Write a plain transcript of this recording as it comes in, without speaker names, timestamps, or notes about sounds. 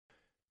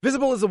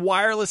Visible is a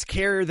wireless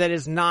carrier that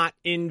is not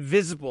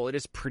invisible. It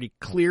is pretty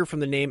clear from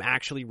the name.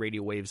 Actually,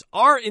 radio waves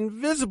are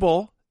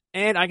invisible.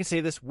 And I can say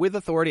this with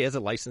authority as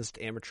a licensed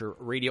amateur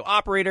radio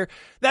operator.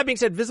 That being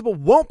said, Visible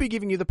won't be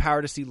giving you the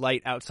power to see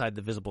light outside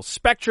the visible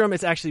spectrum.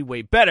 It's actually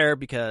way better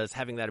because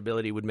having that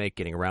ability would make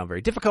getting around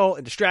very difficult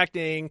and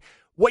distracting.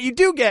 What you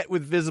do get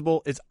with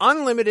Visible is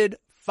unlimited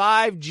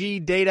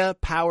 5G data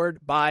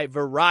powered by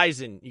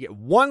Verizon. You get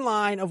one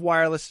line of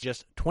wireless,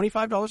 just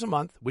 $25 a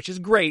month, which is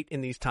great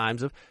in these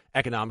times of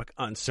economic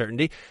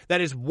uncertainty. That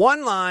is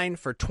one line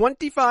for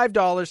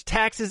 $25,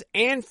 taxes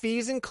and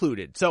fees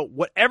included. So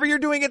whatever you're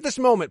doing at this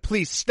moment,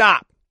 please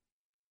stop.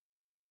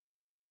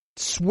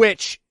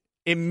 Switch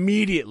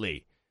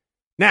immediately.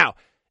 Now,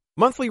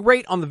 monthly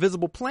rate on the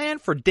Visible plan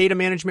for data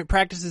management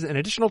practices and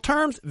additional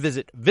terms,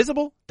 visit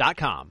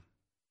visible.com.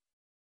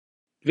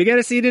 Wie geht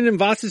es Ihnen?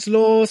 Was ist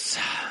los?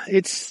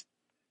 It's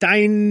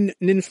deinen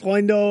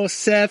Freundo,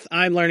 Seth.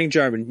 I'm learning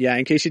German. Yeah,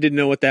 in case you didn't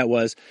know what that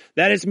was.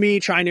 That is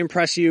me trying to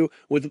impress you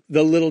with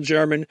the little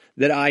German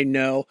that I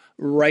know.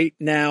 Right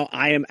now,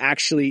 I am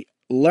actually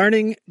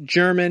learning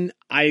German.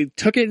 I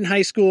took it in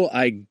high school.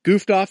 I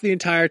goofed off the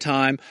entire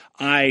time.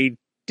 I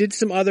did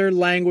some other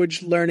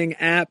language learning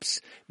apps.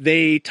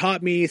 They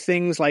taught me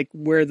things like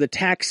where the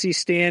taxi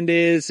stand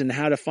is and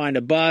how to find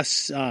a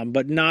bus,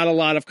 but not a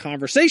lot of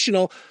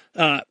conversational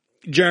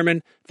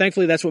German.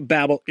 Thankfully, that's what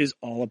Babbel is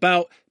all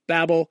about.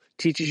 Babbel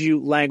teaches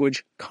you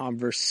language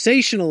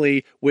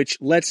conversationally, which,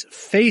 let's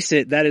face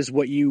it, that is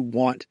what you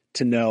want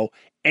to know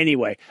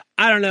anyway.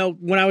 I don't know.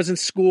 When I was in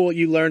school,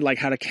 you learned like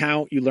how to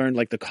count. You learned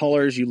like the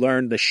colors. You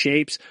learned the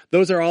shapes.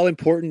 Those are all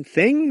important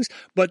things,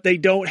 but they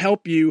don't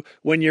help you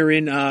when you're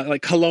in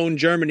like Cologne,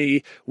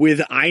 Germany with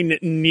Ein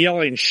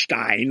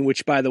Nierenstein,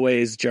 which, by the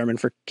way, is German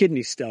for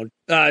kidney stone.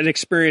 An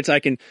experience I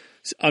can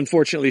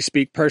unfortunately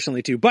speak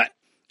personally to, but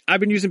I've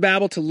been using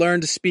Babbel to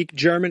learn to speak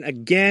German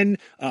again,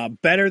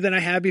 better than I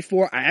had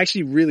before. I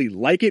actually really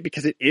like it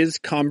because it is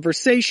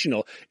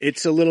conversational.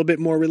 It's a little bit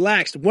more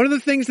relaxed. One of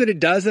the things that it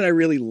does that I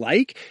really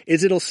like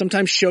is it'll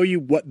sometimes show you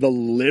what the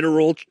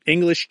literal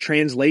English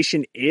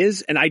translation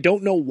is. And I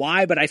don't know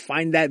why, but I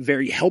find that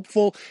very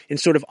helpful in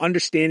sort of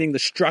understanding the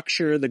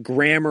structure, the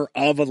grammar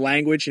of a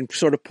language and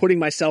sort of putting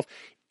myself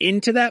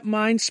into that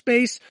mind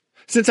space.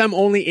 Since I'm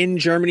only in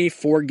Germany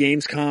for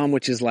Gamescom,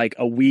 which is like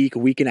a week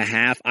and a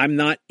half, I'm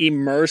not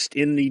immersed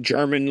in the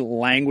German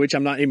language.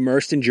 I'm not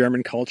immersed in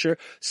German culture.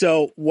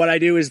 So what I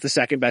do is the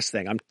second best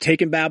thing. I'm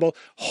taking Babbel.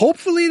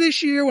 Hopefully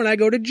this year when I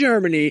go to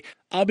Germany,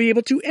 I'll be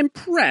able to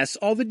impress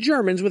all the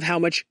Germans with how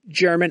much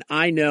German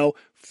I know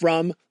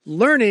from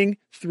learning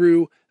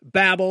through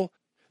Babbel.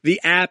 The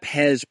app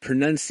has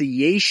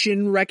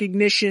pronunciation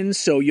recognition,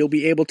 so you'll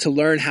be able to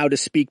learn how to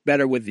speak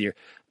better with your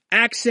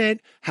accent,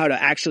 how to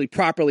actually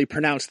properly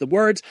pronounce the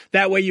words.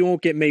 That way you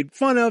won't get made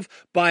fun of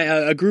by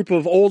a group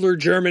of older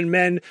German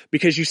men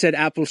because you said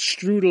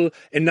Apfelstrudel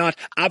and not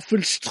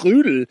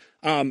Apfelstrudel.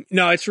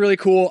 No, it's really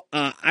cool.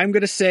 I'm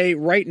going to say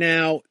right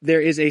now there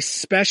is a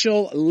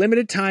special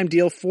limited time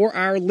deal for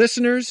our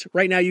listeners.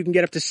 Right now you can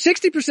get up to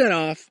 60%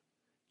 off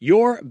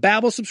your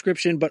Babbel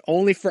subscription, but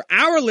only for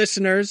our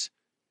listeners,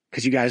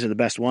 because you guys are the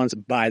best ones,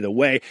 by the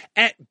way,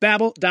 at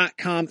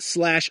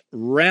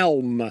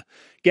babbel.com/realm.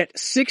 Get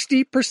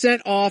 60%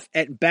 off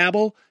at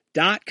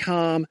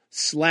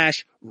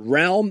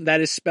babbel.com/realm. That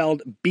is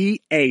spelled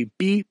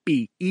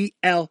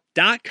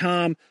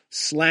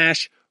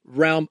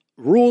BABBEL.com/realm.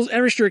 Rules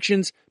and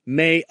restrictions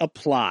may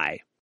apply.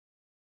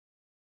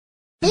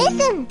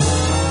 Listen.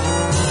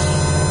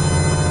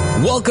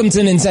 Welcome to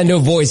Nintendo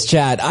Voice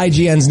Chat,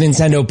 IGN's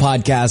Nintendo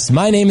podcast.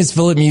 My name is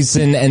Philip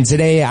Mewson, and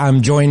today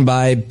I'm joined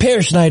by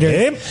Per Schneider,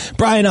 hey.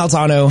 Brian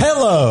Altano,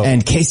 hello,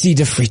 and Casey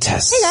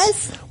DeFreitas. Hey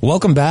guys.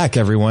 Welcome back,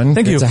 everyone.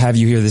 Thank you. Good to have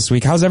you here this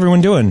week. How's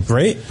everyone doing?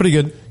 Great. Pretty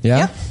good. Yeah?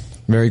 Yep.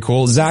 Very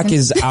cool. Zach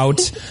is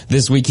out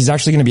this week. He's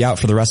actually going to be out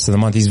for the rest of the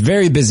month. He's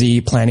very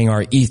busy planning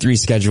our E3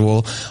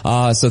 schedule.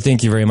 So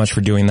thank you very much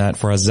for doing that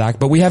for us, Zach.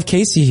 But we have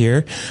Casey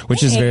here,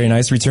 which is very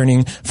nice,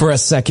 returning for a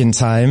second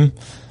time.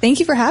 Thank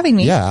you for having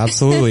me. Yeah,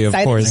 absolutely. Of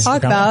course. To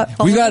talk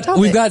about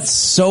we've got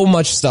so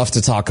much stuff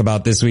to talk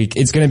about this week.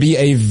 It's going to be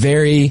a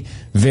very,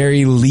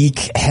 very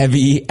leak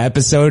heavy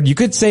episode. You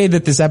could say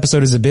that this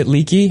episode is a bit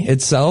leaky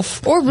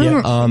itself. Or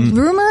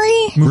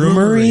rumory?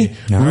 Rumory.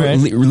 Right.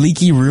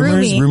 Leaky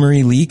rumors, Roomy.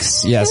 rumory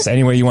leaks. Yes,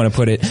 any way you want to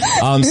put it.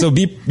 So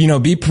be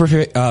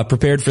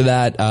prepared for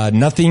that.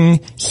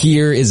 Nothing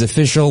here is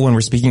official when we're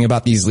speaking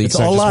about these leaks. It's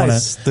so all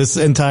lies. This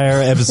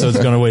entire episode's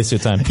going to waste your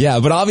time. Yeah,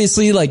 but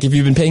obviously, like, if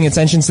you've been paying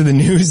attention to the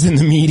news and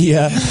the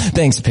media,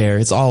 thanks, Per.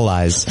 It's all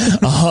lies.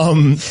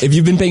 If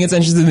you've been paying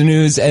attention to the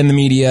news and the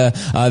media,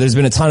 there's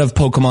been a ton of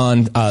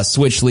Pokemon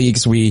Switch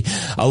leaks. We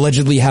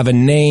allegedly have a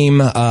name.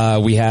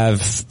 We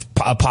have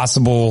a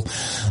possible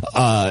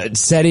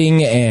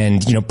setting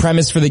and, you know,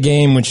 premise for the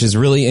game, which is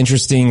really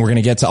interesting. We're going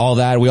to get to all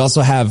that. We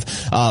also have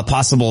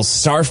possible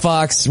Star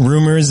Fox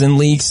rumors and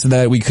leaks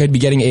that we could be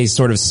getting a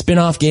sort of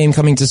spin-off game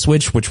coming to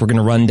Switch, which we're going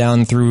to run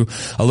down through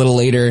a little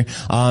later.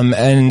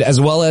 And as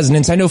well as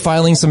Nintendo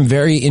filing some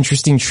very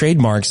interesting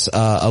trademarks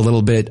a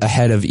little bit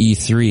ahead of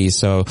E3.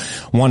 So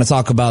want to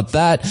talk about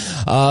that.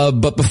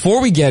 But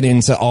before we get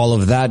into all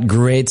of that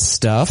great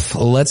stuff,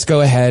 let's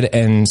go ahead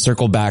and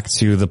circle back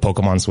to the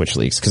Pokemon Switch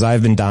leaks, because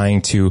I've been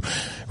dying to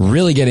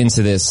really get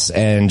into this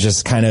and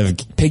just kind of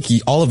pick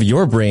all of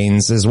your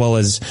brains as well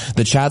as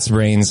the chat's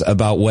brains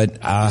about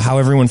how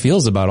everyone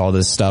feels about all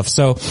this stuff.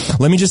 So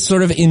let me just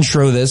sort of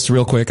intro this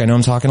real quick. I know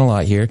I'm talking a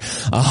lot here.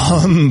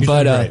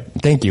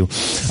 Thank you.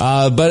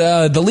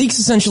 But the leaks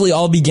essentially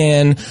all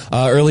began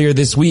earlier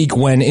this week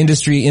when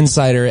industry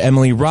insider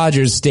Emily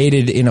Rogers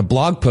stated in a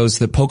blog post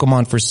that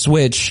Pokemon for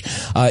Switch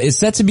is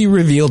set to be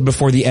revealed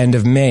before the end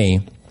of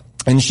May.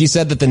 And she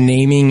said that the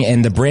naming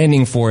and the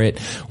branding for it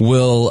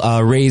will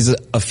raise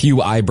a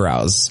few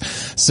eyebrows.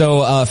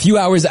 So a few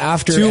hours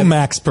after 2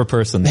 max per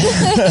person.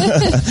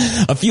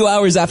 A few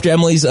hours after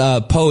Emily's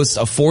post,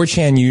 a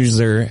 4chan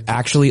user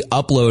actually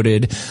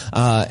uploaded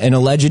an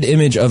alleged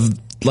image of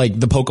like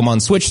the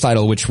Pokemon Switch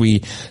title, which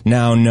we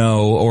now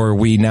know, or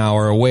we now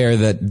are aware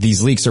that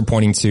these leaks are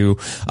pointing to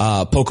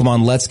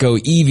Pokemon Let's Go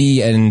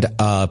Eevee and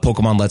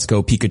Pokemon Let's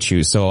Go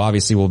Pikachu. So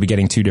obviously we'll be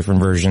getting 2 different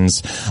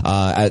versions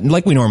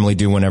like we normally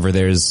do whenever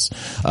there's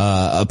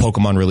a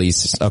Pokemon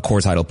release, a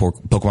core title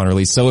Pokemon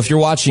release. So if you're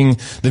watching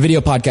the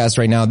video podcast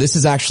right now, this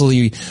is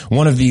actually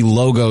one of the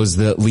logos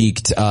that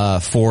leaked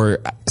for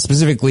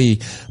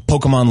specifically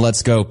Pokemon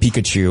Let's Go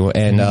Pikachu.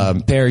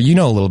 And Per, you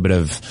know a little bit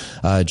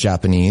of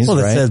Japanese,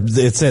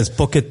 right? It says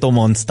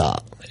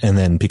Pokemonster and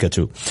then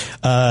Pikachu.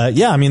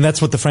 I mean,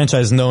 that's what the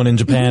franchise is known in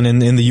Japan.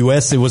 In the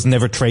US, it was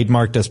never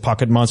trademarked as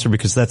Pocket Monster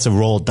because that's a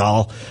Roald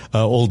Dahl,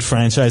 old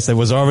franchise that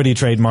was already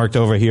trademarked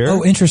over here.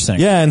 Oh, interesting.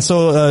 Yeah, and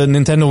so,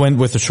 Nintendo went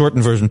with the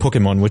shortened version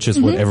Pokemon, which is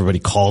what everybody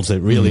calls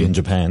it really in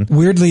Japan.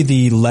 Weirdly,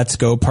 the Let's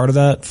Go part of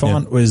that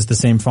font was the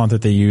same font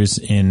that they use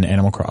in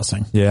Animal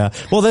Crossing. Yeah.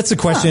 Well, that's the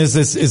question. Is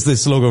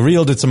this logo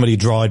real? Did somebody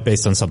draw it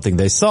based on something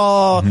they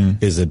saw?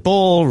 Is it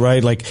bull,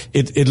 right? Like,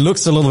 it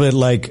looks a little bit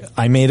like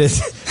I made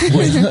it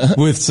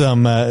with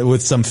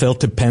some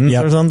felted pens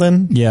or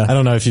something. Yeah. I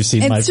don't know if you've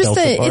seen my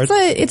felted part.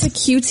 It's a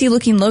cutesy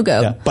looking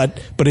logo. Yeah,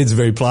 but it's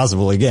very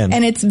plausible again.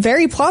 And it's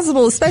very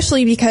plausible,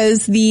 especially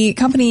because the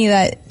company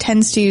that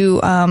tends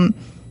to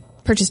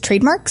purchase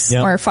trademarks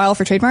or file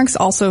for trademarks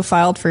also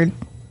filed for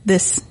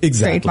this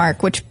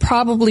trademark, which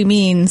probably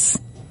means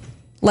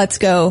Let's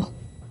Go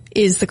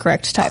is the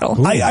correct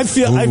title. I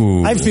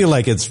feel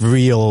like it's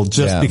real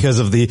just because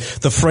of the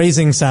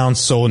phrasing sounds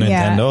so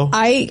Nintendo.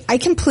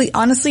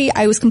 Honestly,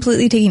 I was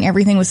completely taking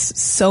everything with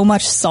so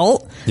much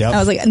salt. Yep. I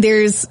was like,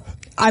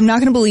 I'm not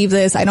going to believe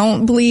this. I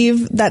don't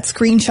believe that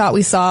screenshot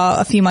we saw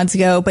a few months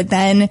ago. But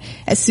then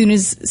as soon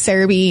as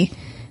Cerebi,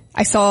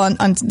 I saw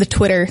on the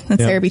Twitter that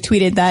Cerebi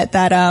tweeted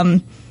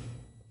that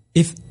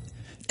if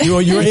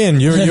you're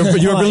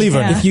a believer.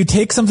 Yeah. If you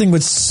take something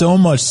with so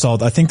much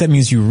salt, I think that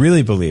means you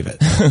really believe it.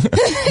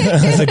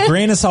 Because a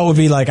grain of salt would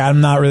be like, I'm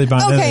not really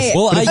buying this.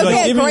 Well, a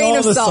grain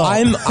of salt.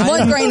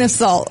 One grain of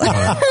salt.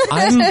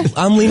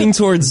 I'm leaning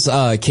towards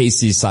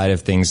Casey's side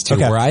of things too,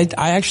 where I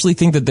actually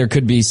think that there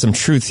could be some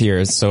truth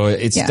here. So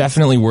it's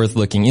definitely worth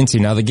looking into.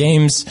 Now the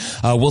games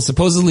will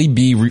supposedly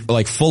be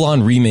like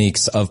full-on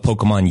remakes of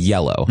Pokemon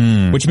Yellow,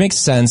 which makes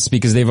sense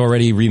because they've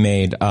already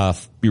remade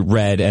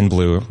Red and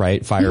Blue,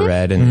 right? Fire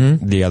Red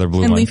and the other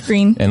blue and one. Leaf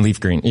Green. And Leaf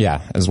Green,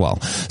 yeah, as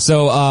well.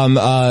 So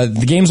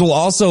the games will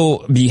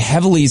also be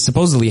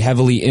supposedly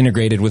heavily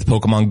integrated with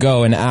Pokemon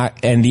Go,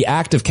 and the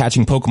act of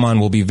catching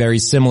Pokemon will be very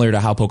similar to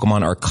how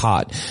Pokemon are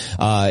caught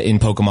in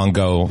Pokemon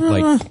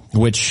Go,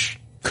 which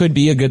could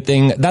be a good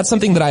thing. That's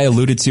something that I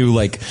alluded to,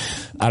 like,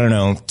 I don't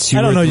know, 2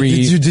 or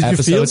 3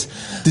 episodes.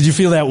 Did you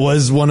feel that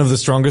was one of the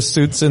strongest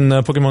suits in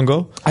Pokemon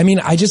Go? I mean,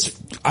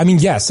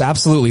 yes,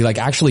 absolutely. Like,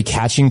 actually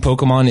catching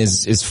Pokemon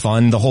is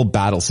fun. The whole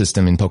battle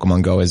system in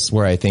Pokemon Go is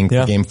where I think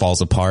the game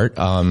falls apart.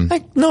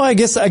 I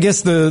guess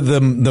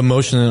the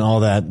motion and all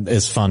that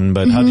is fun,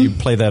 but how do you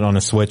play that on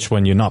a Switch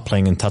when you're not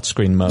playing in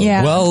touchscreen mode?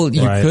 Yeah. Well,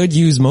 you could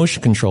use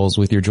motion controls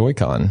with your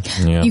Joy-Con.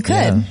 Yeah. You could.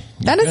 Yeah.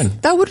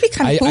 That would be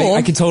kind of cool.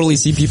 I could totally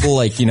see people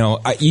like,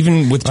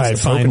 even with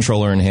just a Pro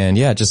Controller in hand,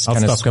 just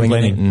kind of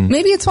complaining.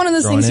 Maybe it's one of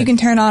those things you can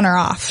turn on or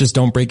off. Just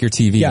don't break your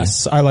TV.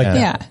 Yes, I like that.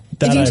 Yeah.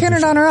 If you turn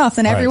it on or off,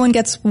 then everyone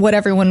gets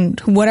whatever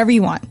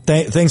you want.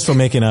 Thanks for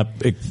making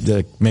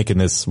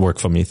this work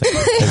for me.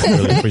 I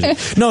really appreciate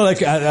it. No, like,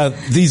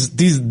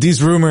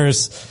 these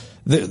rumors,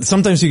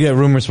 sometimes you get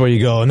rumors where you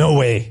go, no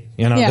way.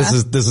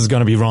 This is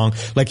gonna be wrong.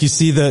 Like you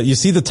see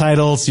the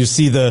titles, you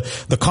see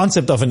the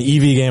concept of an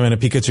Eevee game and a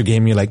Pikachu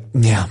game, you're like,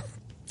 yeah,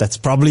 That's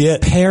probably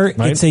it.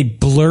 Right? It's a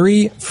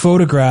blurry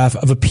photograph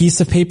of a piece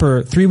of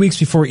paper 3 weeks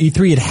before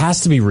E3. It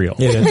has to be real.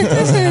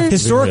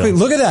 Historically,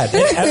 look at that.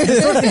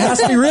 Historically, it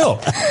has to be real.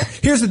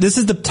 This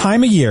is the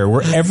time of year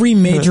where every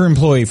major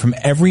employee from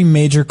every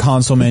major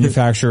console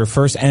manufacturer,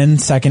 first and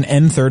second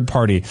and third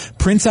party,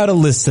 prints out a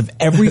list of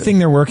everything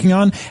they're working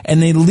on,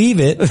 and they leave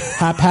it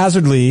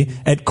haphazardly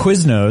at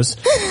Quiznos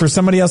for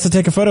somebody else to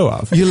take a photo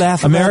of. You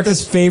laugh.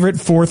 America's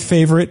fourth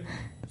favorite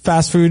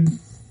fast food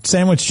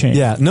sandwich chain.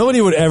 Yeah,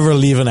 nobody would ever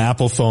leave an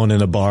Apple phone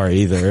in a bar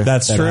either.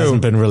 That's true.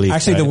 Hasn't been released.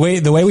 Actually,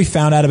 the way we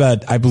found out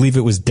about, I believe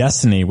it was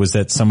Destiny, was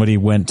that somebody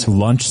went to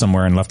lunch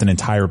somewhere and left an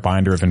entire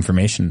binder of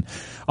information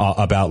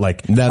about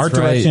art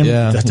direction,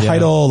 the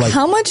title. Like,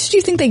 how much do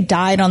you think they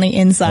died on the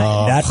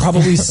inside? That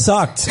probably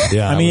sucked.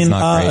 I mean,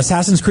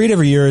 Assassin's Creed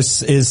every year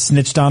is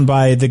snitched on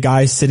by the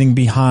guy sitting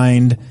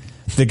behind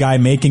the guy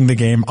making the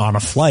game on a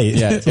flight.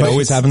 Yeah, it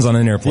always happens on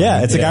an airplane.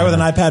 Yeah, it's a guy with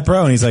an iPad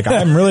Pro, and he's like,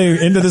 I'm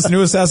really into this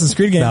new Assassin's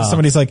Creed game. No. And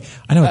somebody's like,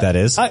 I know what that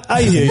is.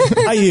 I hear you.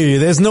 I hear you.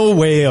 There's no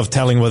way of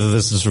telling whether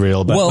this is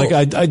real,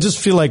 but I just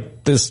feel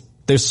like there's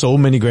so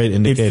many great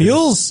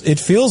indicators. It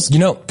feels,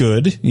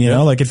 good,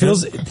 like it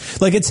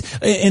feels like it's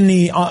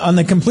on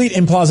the complete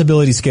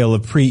implausibility scale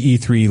of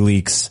pre-E3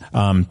 leaks.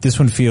 This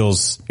one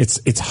feels,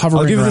 it's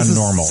hovering around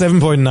normal.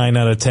 7.9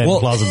 out of 10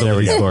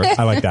 plausibility score.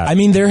 I like that. I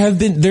mean, there have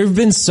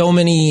been so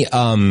many,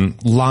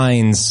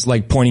 lines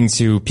like pointing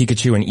to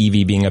Pikachu and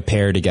Eevee being a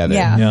pair together.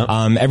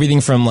 Yeah.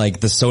 Everything from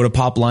like the Soda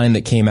Pop line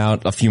that came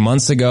out a few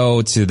months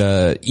ago to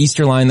the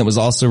Easter line that was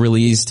also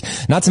released.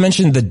 Not to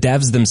mention the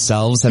devs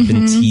themselves have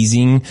been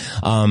teasing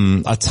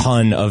a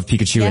ton of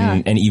Pikachu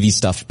and Eevee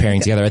stuff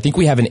pairing together. I think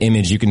we have an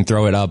image. You can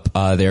throw it up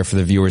there for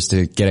the viewers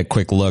to get a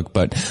quick look.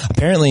 But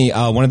apparently,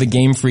 one of the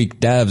Game Freak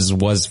devs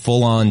was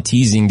full on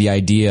teasing the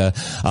idea,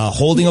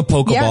 holding a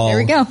Pokeball. Yeah, there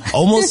we go.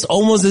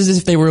 almost as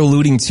if they were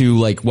alluding to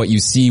like what you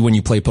see when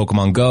you play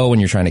Pokemon Go when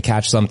you're trying to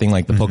catch something.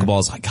 Like the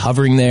Pokeball's like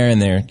hovering there,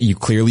 and there you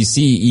clearly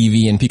see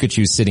Eevee and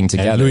Pikachu sitting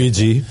together.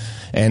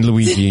 And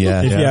Luigi,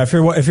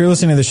 if you're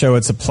listening to the show,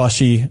 it's a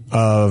plushie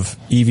of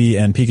Eevee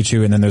and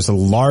Pikachu, and then there's a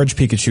large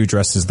Pikachu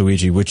dressed as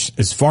Luigi, which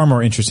is far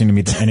more interesting to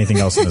me than anything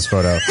else in this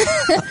photo.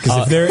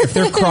 Because if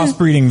they're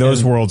crossbreeding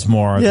those worlds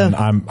more, then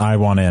I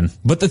want in.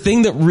 But the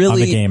thing that really on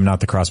the game, not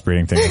the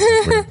crossbreeding thing.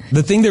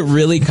 The thing that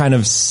really kind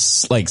of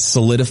like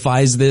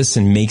solidifies this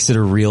and makes it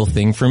a real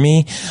thing for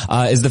me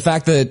is the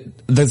fact that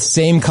the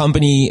same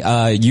company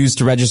used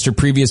to register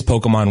previous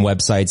Pokemon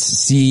websites,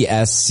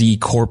 CSC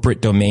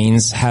corporate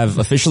domains, have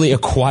officially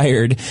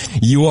acquired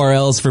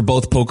URLs for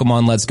both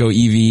Pokemon Let's Go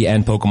Eevee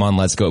and Pokemon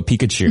Let's Go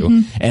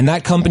Pikachu. And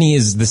that company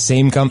is the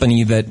same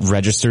company that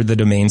registered the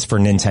domains for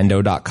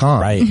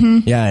Nintendo.com. Right.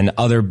 Yeah, and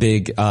other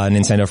big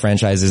Nintendo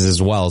franchises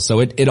as well. So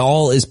it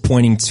all is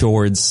pointing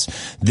towards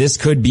this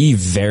could be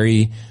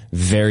very,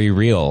 very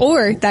real.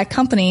 Or that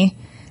company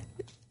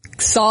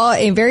saw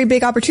a very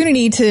big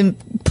opportunity to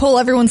pull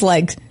everyone's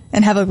legs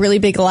and have a really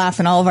big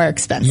laugh in all of our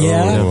expense.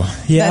 Yeah.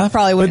 That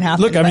probably wouldn't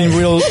happen. Look, I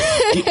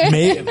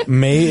mean,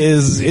 May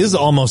is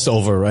almost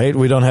over, right?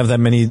 We don't have that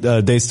many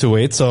days to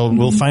wait, so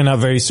we'll find out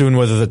very soon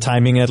whether the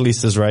timing at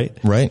least is right.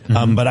 Right.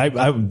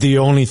 But the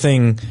only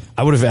thing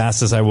I would have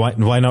asked is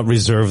why not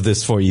reserve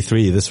this for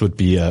E3? This would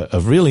be a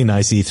really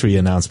nice E3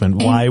 announcement.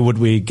 And why would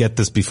we get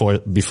this before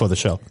the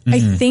show?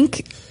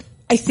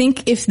 I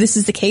think if this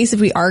is the case, if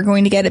we are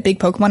going to get a big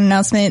Pokemon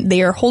announcement,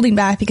 they are holding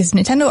back because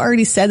Nintendo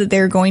already said that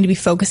they're going to be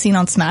focusing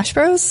on Smash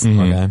Bros.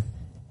 Okay.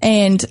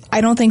 And I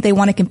don't think they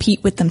want to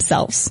compete with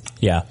themselves.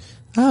 Yeah.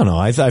 I don't know.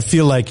 I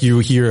feel like you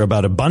hear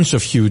about a bunch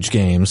of huge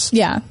games.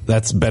 Yeah.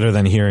 That's better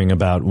than hearing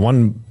about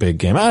one big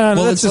game. I don't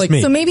know. That's just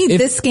me. So maybe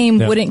this game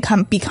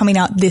wouldn't be coming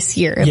out this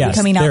year. It would be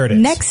coming out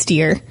next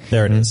year.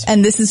 There it is.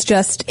 And this is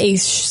just a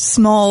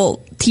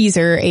small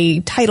teaser, a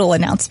title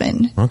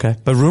announcement. Okay.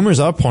 But rumors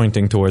are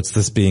pointing towards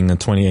this being a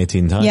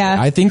 2018 time. Yeah.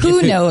 I think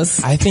who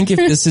knows? I think if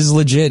this is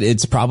legit,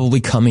 it's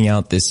probably coming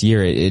out this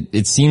year.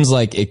 It seems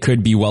like it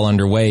could be well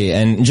underway.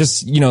 And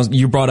just,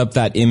 you brought up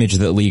that image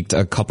that leaked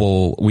a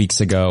couple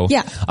weeks ago.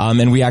 Yeah.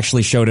 And we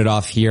actually showed it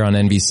off here on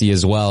NBC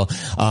as well.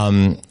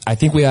 I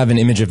think we have an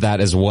image of that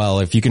as well.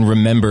 If you can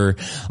remember,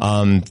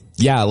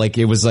 like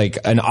it was like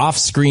an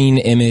off-screen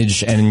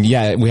image, and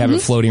we have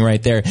it floating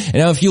right there. And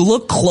now if you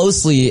look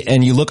closely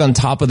and you look on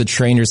top of the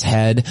trainer's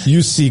head,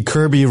 you see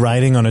Kirby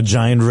riding on a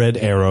giant red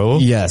arrow.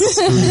 Yes.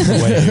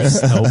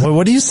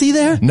 What do you see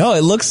there? No,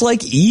 it looks like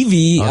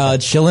Eevee,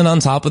 chilling on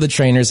top of the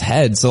trainer's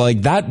head. So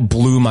like that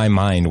blew my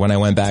mind when I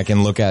went back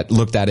and looked at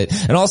it.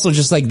 And also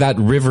just like that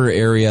river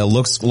area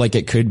looks like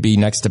it could be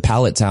next to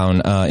Pallet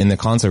Town, in the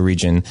Kanto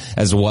region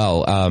as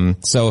well.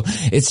 So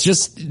it's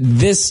just,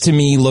 this to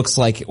me looks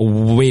like,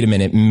 wait a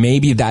minute,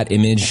 maybe that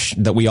image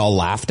that we all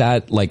laughed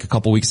at like a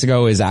couple weeks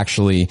ago is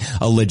actually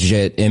a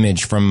legit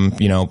image from,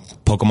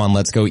 Pokemon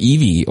Let's Go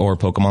Eevee or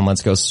Pokemon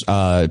Let's Go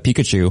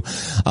Pikachu.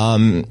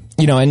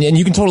 you know, and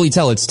you can totally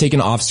tell it's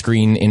taken off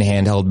screen in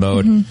handheld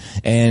mode,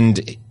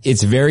 and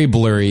it's very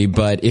blurry,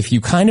 but if you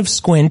kind of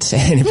squint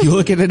and if you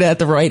look at it at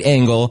the right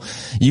angle,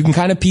 you can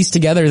kind of piece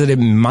together that it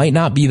might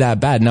not be that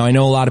bad. Now, I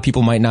know a lot of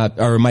people might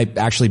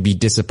actually be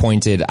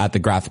disappointed at the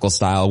graphical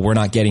style. We're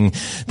not getting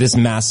this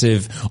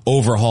massive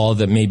overhaul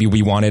that maybe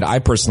we wanted. I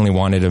personally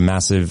wanted a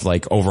massive,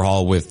 like,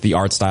 overhaul with the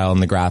art style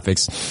and the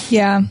graphics.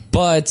 Yeah.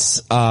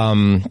 But,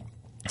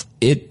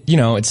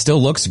 it still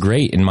looks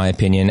great in my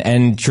opinion.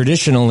 And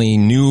traditionally,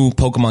 new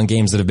Pokemon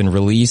games that have been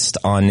released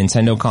on new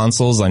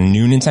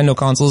Nintendo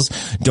consoles,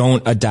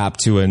 don't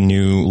adapt to a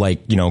new,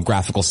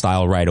 graphical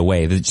style right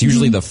away. It's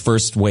usually the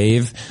first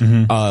wave,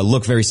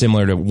 look very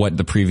similar to what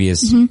the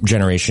previous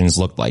generations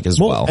looked like as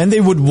well. And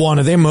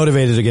they're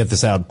motivated to get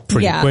this out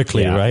pretty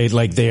quickly, right?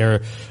 Like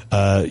their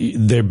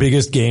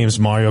biggest games,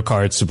 Mario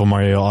Kart, Super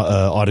Mario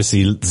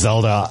Odyssey,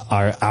 Zelda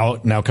are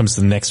out. Now comes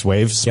the next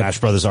wave. Smash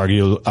Brothers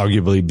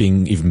arguably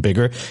being even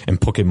bigger, and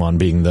Pokemon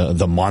being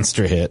the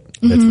monster hit.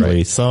 That's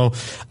right. So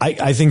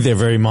I think they're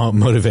very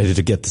motivated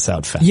to get this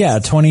out fast. Yeah,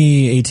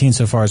 2018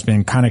 so far has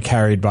been kind of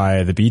carried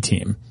by the B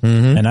team.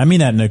 And I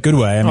mean that in a good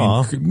way. I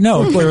mean,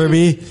 no,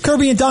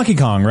 Kirby and Donkey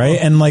Kong, right?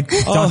 And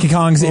Donkey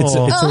Kong's,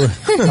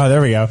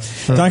 there we go.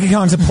 Donkey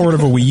Kong's a port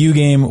of a Wii U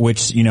game,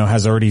 which,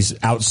 has already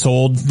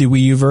outsold the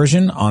Wii U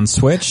version on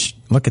Switch.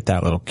 Look at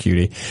that little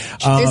cutie.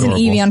 There's an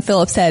Eevee on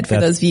Philip's head for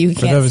those of you who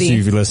can't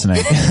see. For those of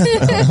you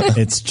listening.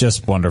 It's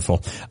just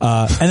wonderful.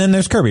 And then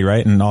there's Kirby,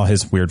 right? And all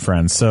his weird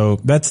friends. So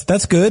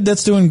that's good.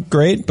 That's doing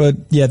great. But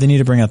yeah, they need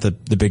to bring out the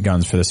big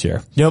guns for this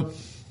year. Yep.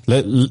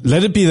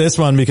 Let it be this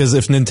one, because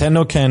if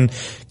Nintendo can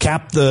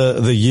cap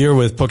the year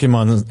with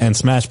Pokemon and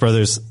Smash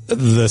Brothers,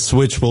 the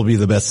Switch will be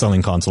the best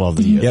selling console of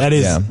the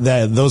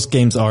year. Those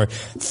games are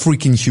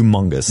freaking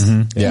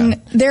humongous. Yeah.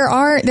 And there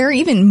are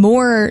even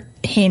more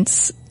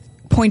hints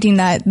pointing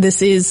that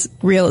this is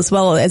real as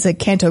well as a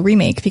Kanto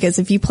remake, because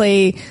if you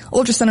play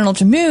Ultra Sun and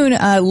Ultra Moon,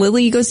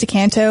 Lily goes to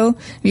Kanto.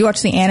 If you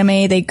watch the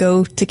anime, they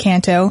go to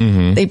Kanto.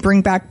 They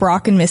bring back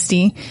Brock and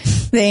Misty.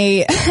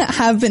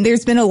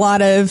 There's been a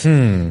lot of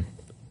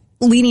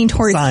leaning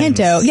towards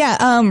Kanto. Yeah,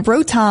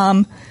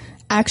 Rotom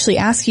actually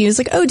asks you,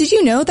 did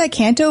you know that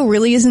Kanto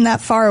really isn't that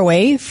far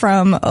away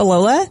from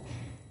Alola?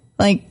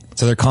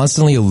 So they're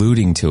constantly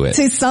alluding to it.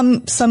 To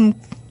some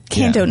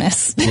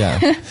Kanto-ness.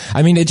 Yeah.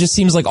 I mean, it just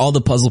seems like all the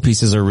puzzle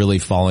pieces are really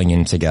falling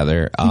in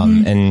together.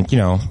 And,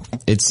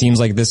 it seems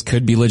like this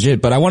could be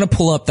legit, but I want to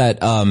pull up that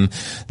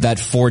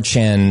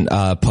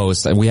 4chan,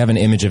 post. We have an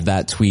image of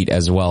that tweet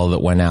as well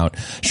that went out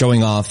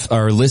showing off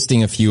or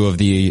listing a few of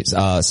the,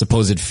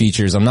 supposed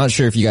features. I'm not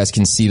sure if you guys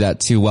can see that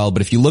too well,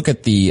 but if you look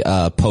at the,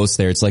 post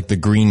there, it's like the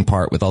green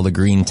part with all the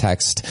green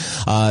text.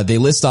 They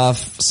list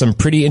off some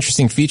pretty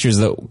interesting features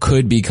that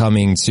could be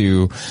coming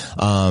to,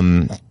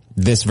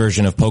 this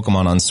version of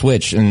Pokemon on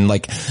Switch. And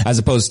as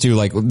opposed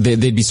to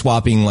they'd be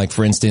swapping,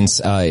 for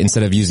instance,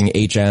 instead of using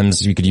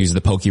HMs, you could use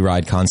the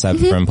Pokeride concept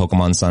from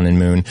Pokemon Sun and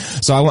Moon.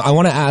 So I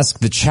want to ask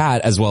the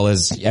chat as well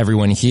as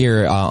everyone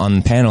here, on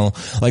the panel,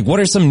 what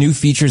are some new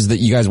features that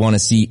you guys want to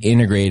see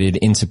integrated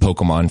into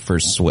Pokemon for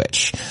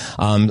Switch?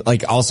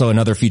 Also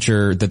another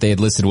feature that they had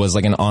listed was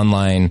an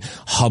online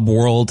hub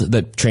world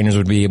that trainers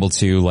would be able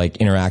to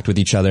interact with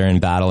each other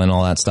and battle and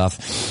all that stuff.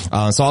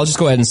 So I'll just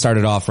go ahead and start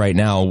it off right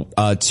now.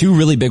 Two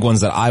really big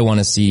ones that I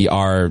want to see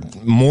are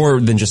more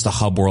than just a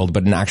hub world,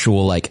 but an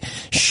actual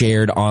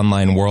shared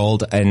online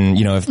world. And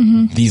if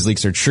these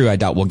leaks are true, I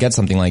doubt we'll get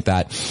something like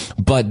that.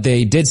 But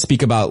they did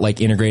speak about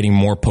integrating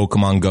more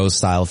Pokemon Go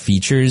style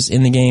features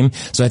in the game.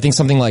 So I think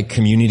something like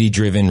community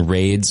driven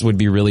raids would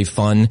be really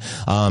fun.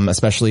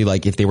 Especially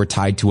if they were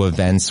tied to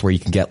events where you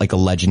can get a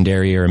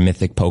legendary or a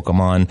mythic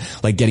Pokemon,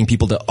 getting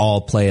people to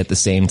all play at the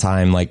same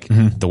time,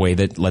 the way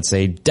that, let's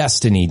say,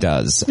 Destiny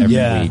does every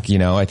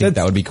week. I think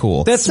that would be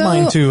cool. That's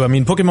mine too. I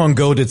mean, Pokemon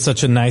Go did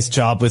such a nice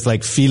job with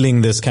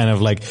feeling this kind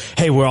of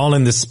hey, we're all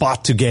in this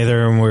spot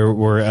together and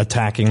we're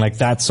attacking.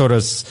 That sort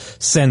of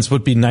sense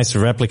would be nice to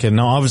replicate.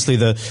 Now, obviously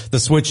the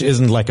Switch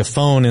isn't like a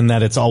phone in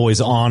that it's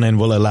always on and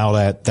will allow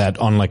that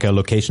on a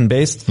location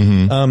based,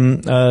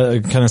 kind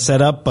of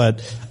setup.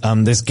 But,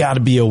 there's gotta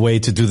be a way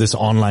to do this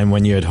online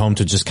when you're at home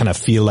to just kind of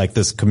feel like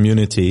this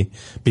community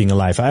being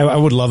alive. I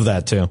would love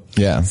that too.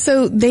 Yeah.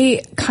 So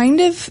they kind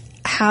of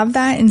have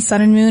that in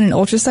Sun and Moon and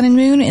Ultra Sun and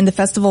Moon in the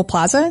Festival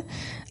Plaza.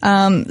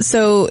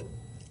 So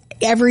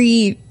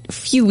every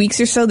few weeks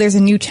or so, there's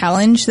a new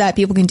challenge that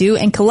people can do,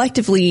 and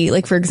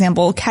collectively, for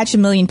example, catch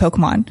 1 million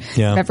Pokemon.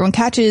 Yeah.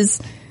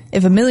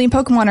 If 1 million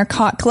Pokemon are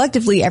caught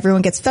collectively,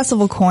 everyone gets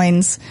festival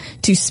coins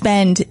to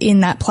spend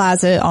in that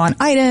plaza on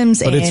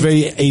items. But it's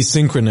very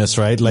asynchronous,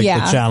 right?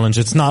 The challenge.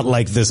 It's not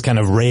like this kind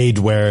of raid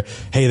where,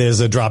 hey,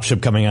 there's a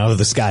dropship coming out of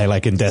the sky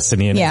like in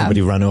Destiny and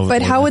everybody run over.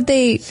 But how would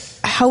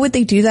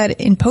they do that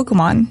in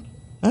Pokemon?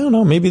 I don't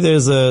know. Maybe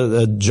there's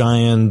a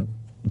giant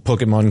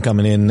Pokemon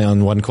coming in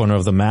on one corner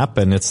of the map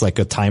and it's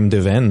a timed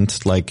event,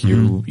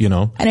 you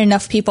know. And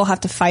enough people have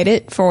to fight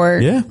it for...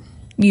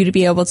 you to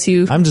be able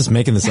to I'm just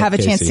making this have up,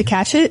 a chance Casey. to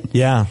catch it.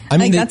 Yeah. I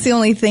mean, that's the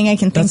only thing I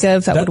can think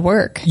of that would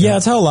work. Yeah,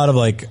 it's how a lot of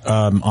like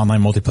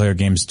online multiplayer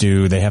games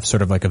do. They have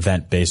sort of like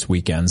event-based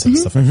weekends and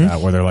stuff like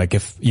that, where they're like,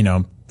 if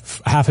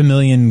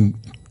 500,000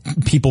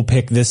 people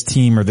pick this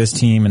team or this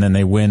team, and then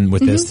they win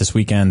with this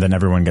weekend, then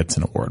everyone gets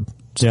an award.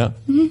 Yeah.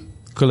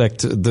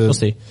 Collect We'll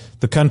see.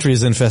 The country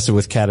is infested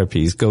with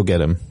caterpies. Go get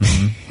them.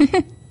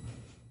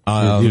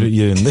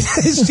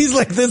 She's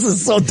like, this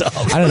is so dumb.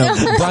 I don't know,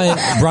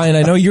 Brian.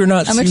 I know you're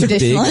not I'm a too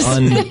big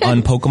traditionalist.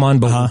 on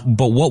Pokemon,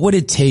 but what would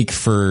it take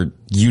for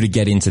you to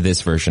get into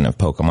this version of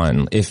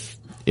Pokemon, if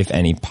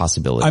any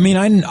possibility? I mean,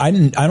 I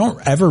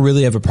don't ever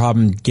really have a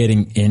problem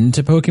getting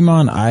into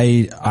Pokemon.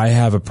 I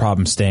have a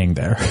problem staying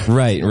there.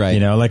 Right. You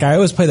know, like I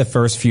always play the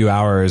first few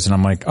hours and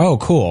I'm like, oh,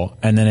 cool.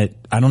 And then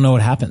I don't know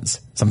what happens.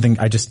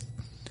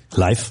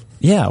 Life.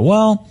 Yeah,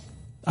 well,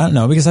 I don't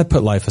know, because I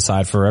put life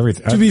aside for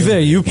everything. To be fair,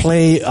 you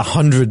play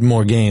 100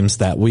 more games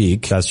that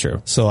week. That's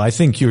true. So I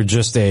think you're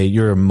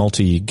a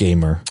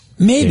multi-gamer.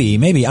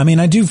 Maybe. I mean,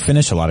 I do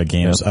finish a lot of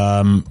games.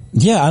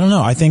 Yeah, I don't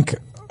know. I think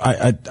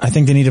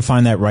they need to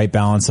find that right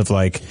balance of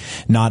like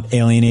not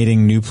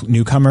alienating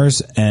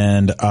newcomers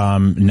and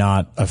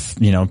not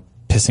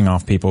pissing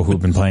off people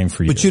who've been playing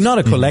for years. But you're not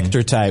a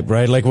collector type,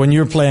 right? Like when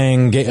you're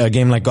playing a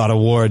game like God of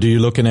War, do you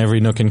look in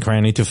every nook and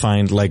cranny to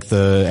find like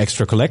the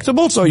extra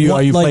collectibles, or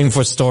are you playing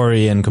for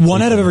story and completion?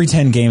 1 out of every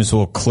 10 games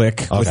will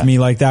click with me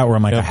like that, where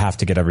I'm like, I have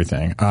to get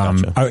everything.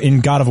 In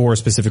God of War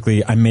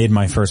specifically, I made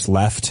my first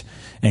left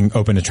and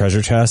opened a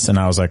treasure chest, and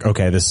I was like,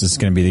 okay, this is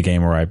going to be the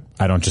game where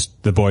I don't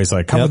just, the boys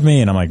like, come with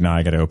me, and I'm like, no,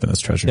 I got to open this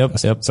treasure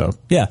chest. So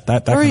yeah,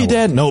 that Are you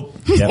dead? Nope.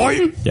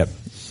 Yep.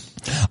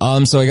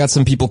 So I got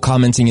some people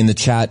commenting in the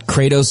chat.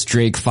 Kratos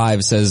Drake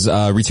 5 says,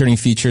 returning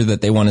feature that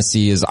they want to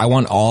see is, I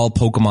want all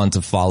Pokemon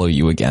to follow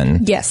you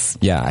again. Yes.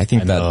 Yeah, I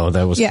think that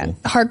was cool.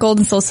 Heart Gold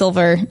and Soul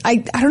Silver. I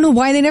don't know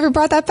why they never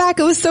brought that back.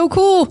 It was so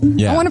cool.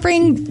 Yeah. I want to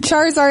bring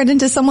Charizard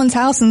into someone's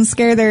house and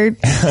scare their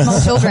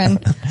small children.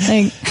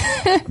 Like,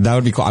 that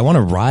would be cool. I want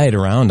to ride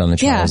around on the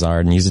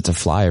Charizard and use it to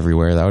fly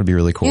everywhere. That would be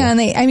really cool. yeah, and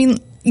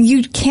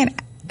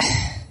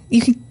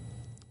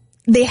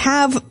they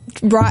have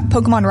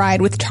Pokemon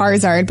Ride with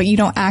Charizard, but you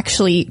don't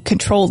actually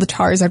control the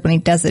Charizard when he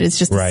does it. It's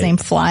just the same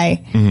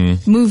fly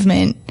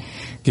movement.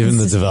 Given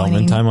the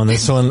development time on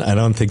this one, I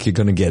don't think you're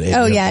going to get it.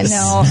 Oh yeah,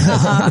 no.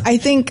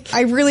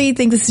 I really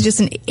think this is just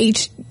an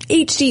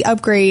HD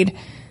upgrade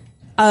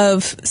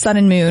of Sun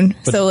and Moon.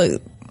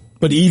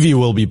 But Eevee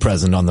will be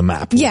present on the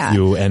map. Yeah.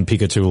 You and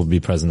Pikachu will be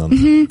present on the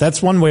map.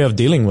 That's one way of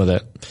dealing with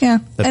it. Yeah.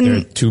 That there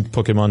are 2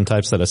 Pokemon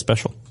types that are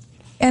special.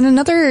 And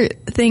another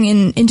thing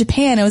in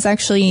Japan, it was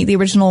actually, the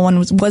original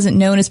one wasn't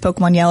known as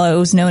Pokemon Yellow. It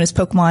was known as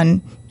Pocket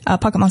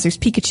Monsters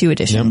Pikachu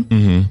Edition.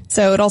 Yep.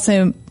 So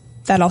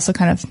that also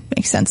kind of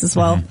makes sense as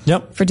well.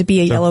 Yep. For it to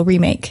be a Yellow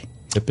remake.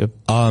 Yep.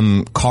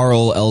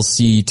 Carl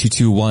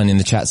LC221 in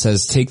the chat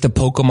says, take the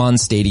Pokemon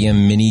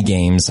Stadium mini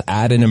games,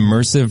 add an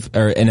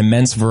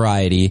immense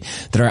variety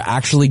that are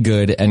actually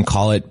good, and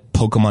call it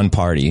Pokemon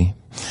Party.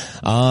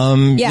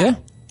 Yeah.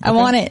 I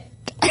want it.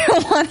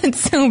 I want it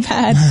so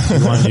bad.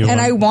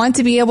 I want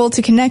to be able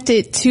to connect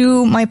it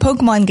to my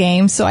Pokemon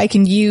game so I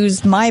can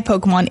use my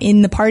Pokemon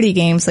in the party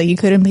game, so you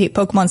could in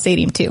Pokemon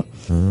Stadium too.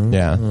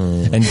 Yeah.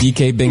 And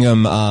DK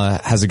Bingham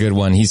has a good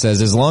one. He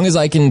says, as long as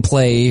I can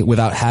play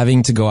without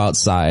having to go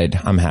outside,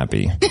 I'm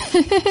happy.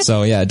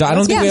 So yeah, I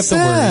don't think we have to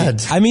worry.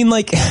 I mean,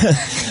 like,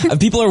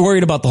 people are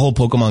worried about the whole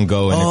Pokemon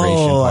Go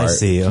integration part. I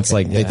see. Okay. It's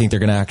like they think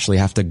they're going to actually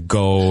have to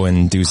go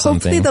and do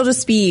something. Hopefully they'll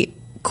just be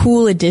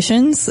cool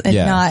additions and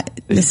not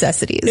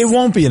necessities. It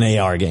won't be an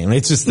AR game.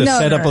 It's just the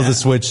setup of the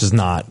Switch is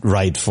not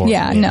right for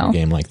a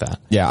game like that.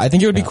 Yeah, I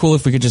think it would be cool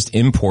if we could just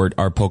import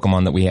our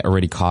Pokemon that we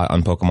already caught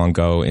on Pokemon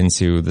Go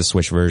into the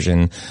Switch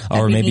version,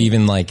 or maybe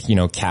even like,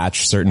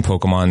 catch certain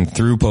Pokemon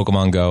through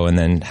Pokemon Go and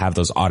then have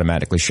those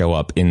automatically show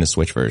up in the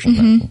Switch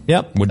version.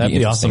 Yep. Would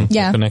be awesome.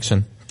 Yeah.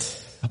 Connection.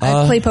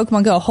 I'd play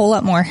Pokemon Go a whole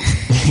lot more.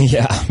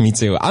 Yeah, me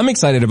too. I'm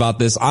excited about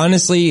this.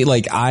 Honestly,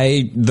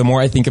 the more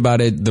I think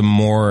about it, the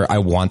more I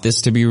want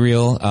this to be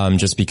real,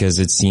 just because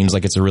it seems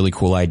like it's a really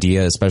cool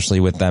idea, especially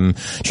with them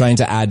trying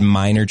to add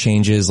minor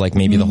changes, like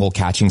maybe the whole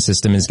catching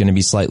system is going to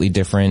be slightly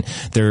different.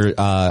 They're,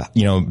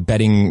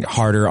 betting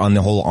harder on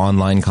the whole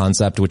online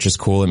concept, which is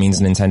cool. It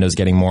means Nintendo's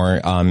getting more,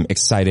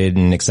 excited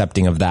and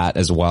accepting of that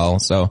as well.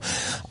 So,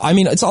 I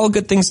mean, it's all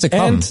good things to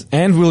come.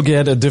 And we'll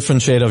get a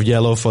different shade of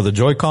yellow for the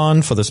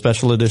Joy-Con, for the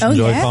special edition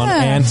Joy-Con,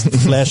 and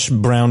flesh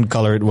brown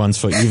colored ones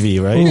for Eevee,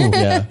 right?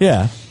 Ooh,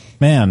 yeah.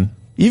 Man.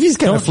 Eevee's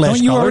kind of flesh colored,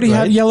 don't you already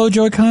have yellow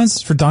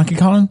Joy-Cons for Donkey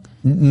Kong?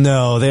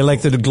 No, they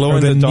like the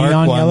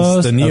glow-in-the-dark ones.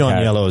 Yellows? The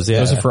neon yellows, yeah.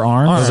 Those are for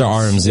arms? Those are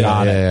arms,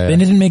 yeah. They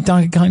didn't make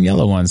Donkey Kong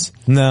yellow ones.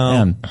 No.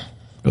 Man,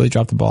 really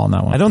dropped the ball on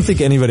that one. I don't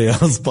think anybody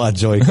else bought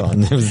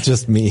Joy-Con. It was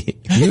just me.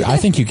 I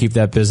think you keep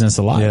that business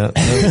alive.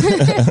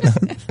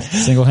 Yeah.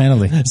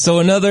 Single-handedly. So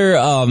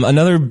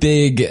another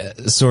big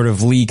sort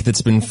of leak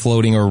that's been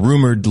floating, or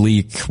rumor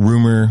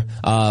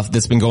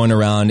that's been going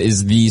around,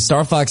 is the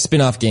Star Fox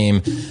spin-off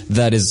game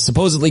that is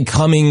supposedly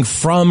coming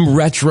from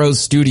Retro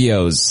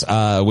Studios,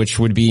 which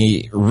would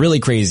be really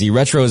crazy.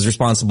 Retro is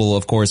responsible,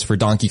 of course, for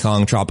Donkey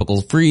Kong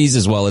Tropical Freeze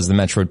as well as the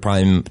Metroid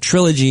Prime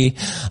trilogy.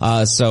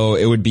 So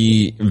it would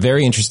be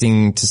very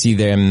interesting to see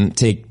them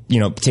take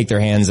their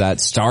hands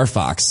at Star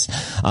Fox.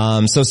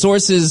 So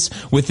sources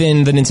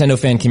within the Nintendo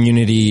fan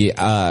community,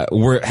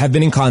 have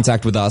been in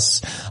contact with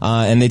us,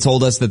 and they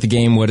told us that the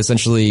game would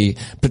essentially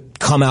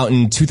come out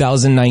in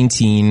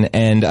 2019,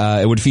 and,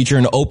 it would feature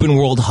an open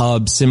world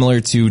hub similar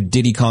to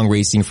Diddy Kong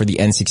Racing for the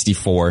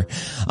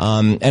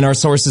N64. And our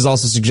sources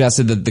also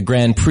suggested that the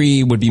Grand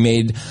Prix would be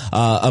made,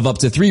 of up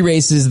to 3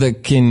 races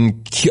that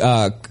can,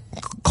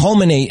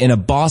 culminate in a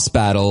boss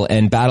battle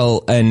and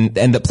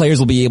the players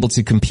will be able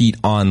to compete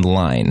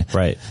online.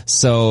 Right.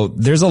 So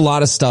there's a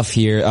lot of stuff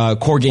here.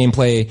 Core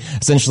gameplay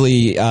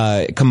essentially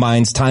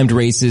combines timed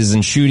races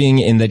and shooting,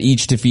 in that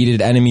each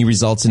defeated enemy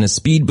results in a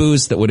speed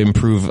boost that would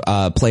improve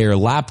player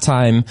lap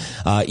time.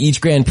 Each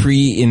Grand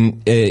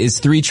Prix is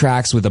 3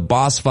 tracks with a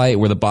boss fight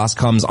where the boss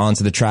comes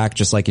onto the track,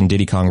 just like in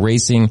Diddy Kong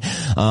Racing.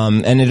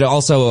 And it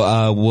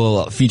also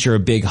will feature a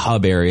big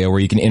hub area where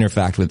you can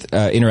interact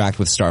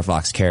with Star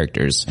Fox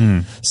characters.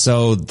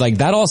 So like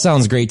that all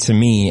sounds great to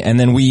me. And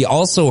then we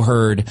also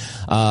heard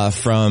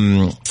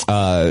from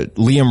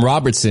Liam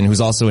Robertson,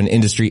 who's also an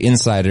industry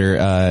insider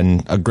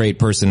and a great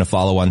person to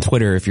follow on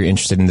Twitter if you're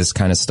interested in this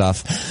kind of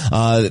stuff.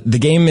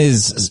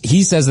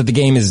 He says that the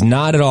game is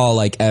not at all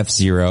like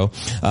F-Zero.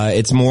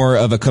 It's more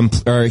of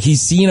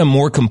he's seen a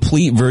more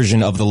complete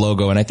version of the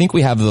logo, and I think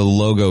we have the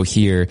logo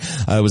here.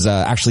 It was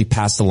actually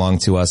passed along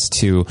to us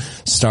to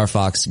Star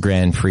Fox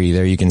Grand Prix.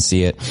 There you can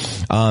see it.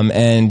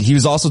 And he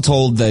was also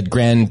told that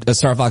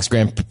Star Fox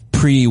Grand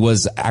Prix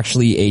was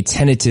actually a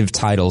tentative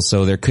title,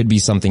 so there could be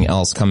something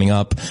else coming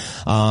up.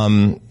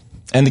 And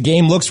the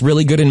game looks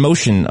really good in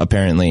motion,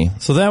 apparently.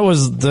 So that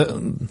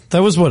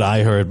was what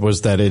I heard,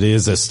 was that it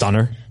is a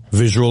stunner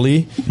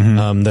visually.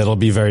 That'll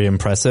be very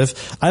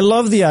impressive. I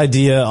love the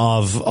idea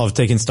of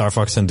taking Star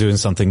Fox and doing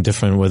something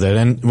different with it.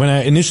 And when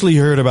I initially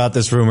heard about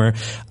this rumor,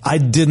 I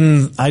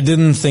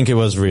didn't think it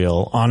was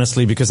real,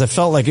 honestly, because I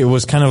felt like it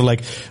was kind of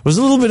like, it was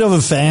a little bit of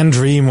a fan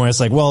dream where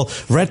it's like, well,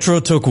 Retro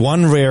took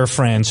one Rare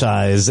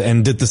franchise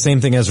and did the same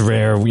thing as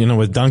Rare,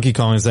 with Donkey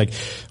Kong. It's like,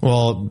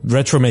 well,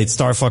 Retro made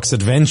Star Fox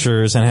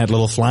Adventures and had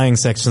little flying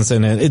sections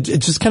in it. It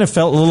just kind of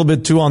felt a little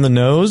bit too on the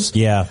nose.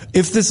 Yeah.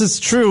 If this is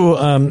true,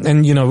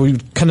 and we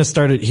kind of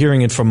started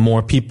hearing it from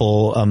more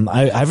people.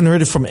 I haven't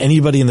heard it from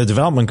anybody in the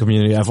development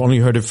community. I've only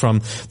heard it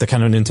from the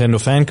kind of Nintendo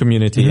fan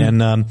community and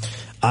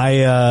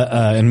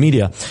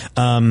media.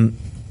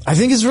 I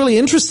think it's really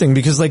interesting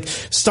because like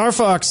Star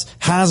Fox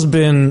has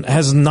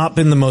not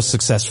been the most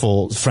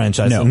successful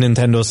franchise in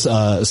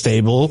Nintendo's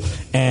stable,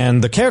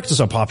 and the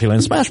characters are popular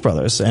in Smash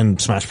Brothers, and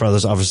Smash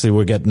Brothers obviously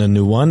we're getting a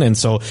new one, and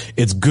so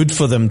it's good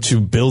for them to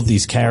build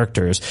these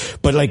characters.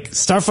 But like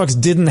Star Fox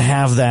didn't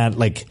have that,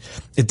 like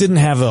it didn't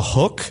have a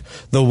hook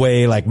the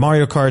way like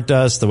Mario Kart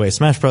does, the way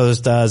Smash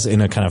Brothers does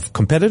in a kind of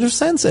competitive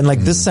sense, and like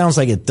this sounds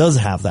like it does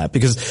have that,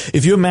 because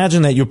if you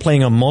imagine that you're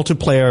playing a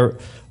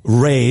multiplayer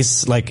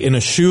race like in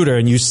a shooter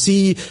and you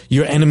see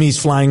your enemies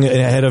flying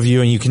ahead of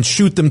you and you can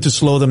shoot them to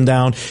slow them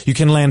down, you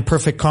can land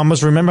perfect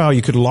combos. Remember how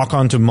you could lock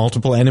onto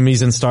multiple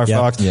enemies in Star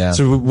Fox? Yeah.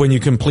 So when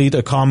you complete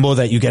a combo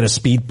that you get a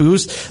speed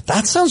boost,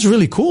 that sounds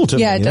really cool to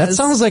me. It does. That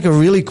sounds like a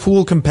really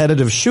cool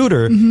competitive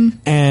shooter,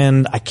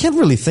 and I can't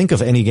really think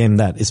of any game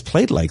that is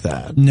played like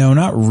that. No,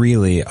 not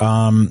really.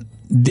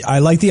 I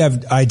like the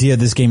idea of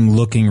this game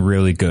looking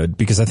really good,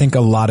 because I think a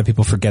lot of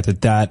people forget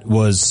that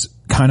was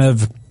kind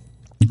of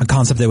a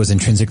concept that was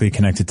intrinsically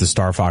connected to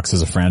Star Fox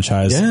as a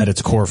franchise at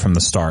its core from the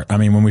start. I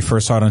mean, when we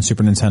first saw it on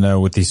Super Nintendo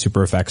with the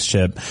Super FX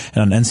chip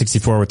and on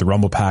N64 with the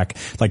Rumble Pack,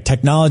 like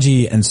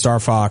technology and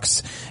Star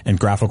Fox and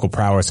graphical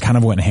prowess kind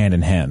of went hand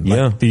in hand.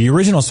 Like, the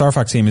original Star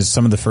Fox game is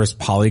some of the first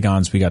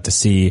polygons we got to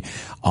see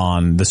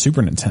on the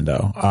Super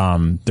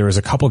Nintendo. There was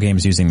a couple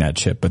games using that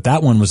chip, but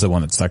that one was the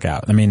one that stuck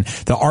out. I mean,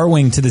 the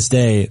R-Wing to this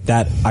day,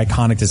 that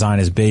iconic design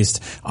is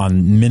based on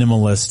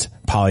minimalist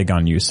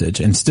polygon usage,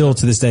 and still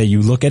to this day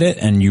you look at it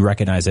and you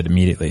recognize it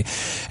immediately.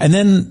 And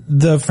then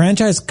the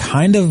franchise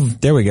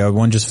there we go,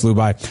 one just flew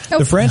by.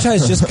 The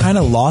franchise just kind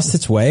of lost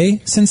its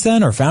way since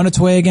then, or found its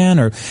way again,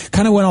 or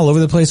kind of went all over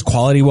the place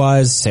quality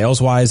wise,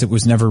 sales wise. It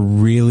was never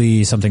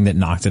really something that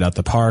knocked it out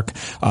the park.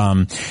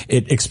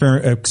 It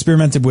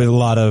experimented with a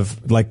lot of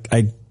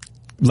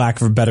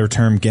lack of a better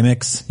term,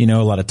 gimmicks, a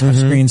lot of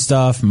touchscreen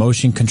stuff,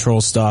 motion control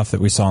stuff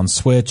that we saw on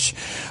Switch.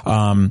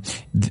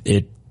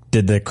 It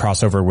did the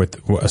crossover with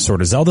a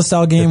sort of Zelda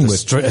style game with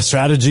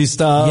strategy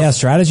stuff. Yeah,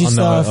 strategy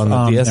stuff. On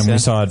the PS, and we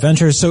saw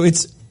adventures. So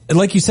it's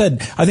like you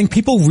said, I think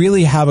people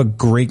really have a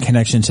great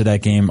connection to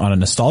that game on a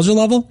nostalgia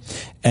level.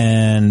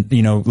 And,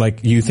 you know,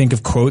 like you think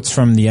of quotes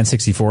from the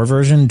N64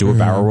 version, do a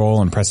barrel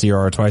roll and press the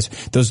R twice.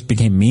 Those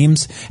became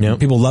memes. Yep.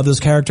 People love those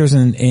characters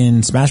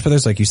in Smash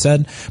Brothers, like you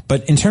said.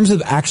 But in terms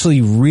of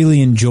actually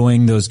really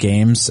enjoying those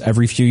games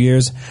every few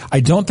years,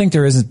 I don't think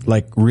there isn't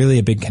like really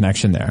a big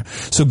connection there.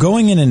 So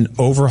going in and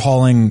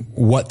overhauling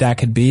what that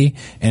could be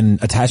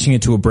and attaching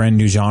it to a brand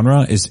new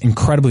genre is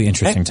incredibly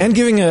interesting. And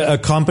giving a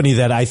company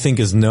that I think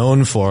is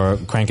known for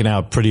cranking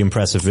out pretty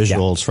impressive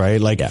visuals, right?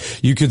 Like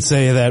you could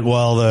say that,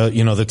 well,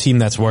 the team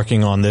that's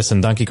working on this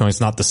and Donkey Kong is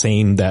not the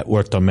same that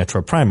worked on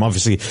Metro Prime.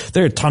 Obviously,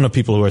 there are a ton of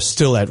people who are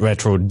still at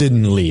Retro,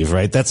 didn't leave,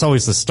 right? That's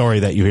always the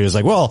story that you hear is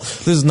like, well,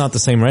 this is not the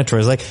same Retro.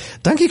 It's like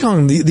Donkey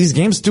Kong, these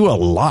games do a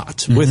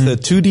lot with the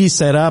 2D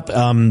setup,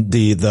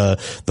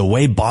 the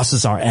way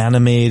bosses are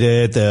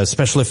animated, the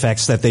special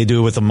effects that they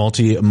do with the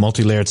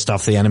multi-layered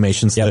stuff, the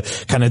animations,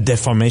 the kind of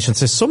deformations.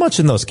 There's so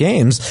much in those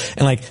games,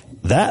 and like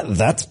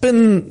that's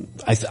been,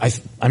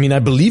 I mean, I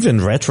believe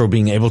in Retro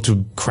being able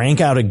to crank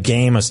out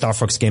a Star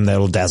Fox game that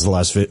will dazzle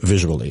us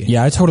visually.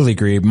 Yeah, I totally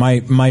agree.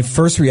 My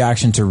first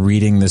reaction to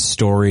reading this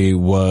story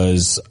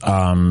was,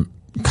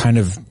 kind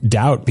of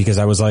doubt, because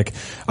I was like,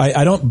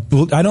 I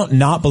don't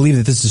not believe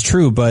that this is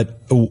true,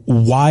 but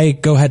why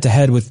go head to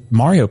head with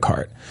Mario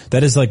Kart?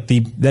 That is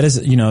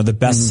the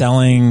best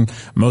selling,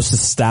 most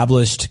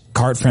established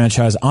kart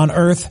franchise on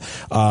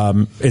earth.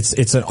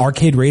 It's an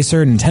arcade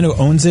racer. Nintendo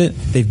owns it.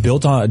 They've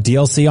built a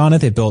DLC on it.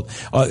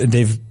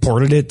 They've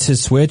ported it to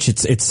Switch.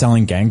 It's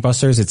selling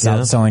gangbusters. It's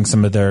outselling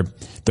some of their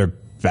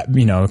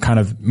kind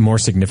of more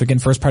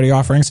significant first party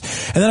offerings.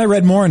 And then I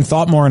read more and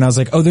thought more, and I was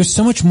like, oh, there's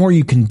so much more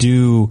you can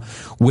do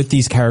with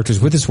these characters,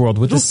 with this world,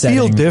 with this setting.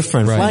 It'll feel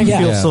different. Right. Flying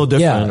feels so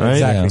different, right?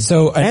 Exactly. Yeah.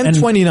 So, and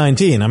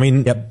 2019, I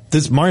mean,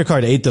 this Mario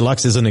Kart 8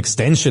 Deluxe is an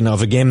extension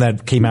of a game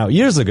that came out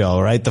years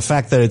ago, right? The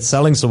fact that it's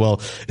selling so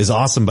well is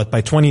awesome, but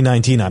by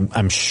 2019,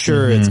 I'm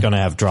sure it's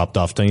gonna have dropped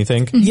off, don't you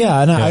think?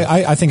 Yeah, and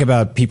I think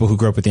about people who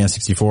grew up with the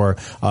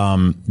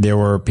N64. There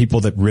were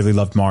people that really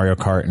loved Mario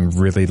Kart and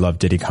really loved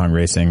Diddy Kong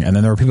Racing, and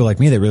then there were people like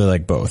me that really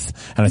like both.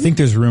 And I think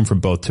there's room for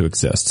both to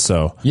exist.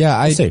 So yeah,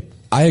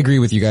 I agree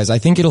with you guys. I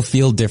think it'll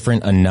feel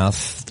different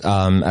enough,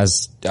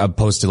 as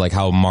opposed to like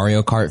how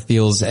Mario Kart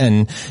feels.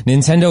 And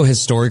Nintendo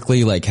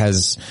historically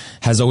has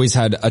always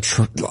had a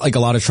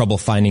lot of trouble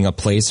finding a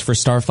place for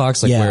Star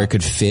Fox, where it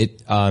could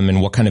fit,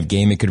 and what kind of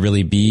game it could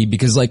really be.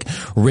 Because like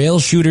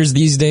rail shooters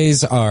these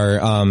days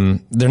are,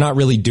 they're not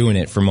really doing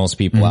it for most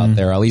people out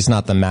there, at least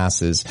not the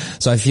masses.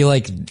 So I feel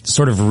like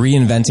sort of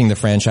reinventing the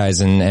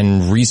franchise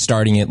and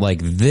restarting it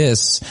like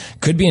this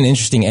could be an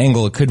interesting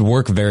angle. It could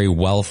work very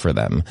well for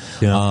them.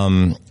 Yeah.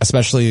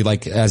 Especially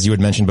like, as you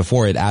had mentioned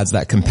before, it adds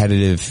that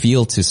competitive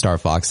feel to Star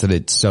Fox that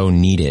it so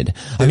needed.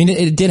 I mean,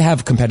 it did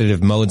have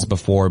competitive modes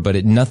before,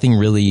 but nothing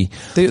really.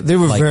 They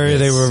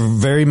were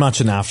very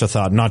much an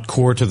afterthought, not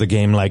core to the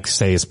game like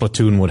say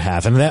Splatoon would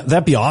have. And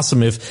that'd be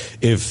awesome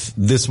if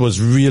this was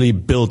really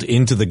built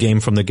into the game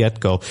from the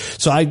get-go.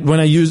 So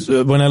when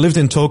I lived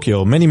in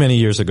Tokyo many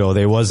years ago,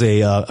 there was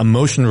a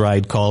motion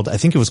ride called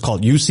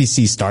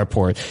UCC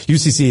Starport.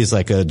 UCC is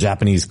like a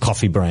Japanese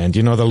coffee brand.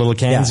 You know the little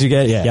cans you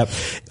get? Yeah. Yep.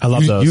 I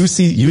love those.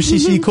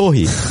 UCC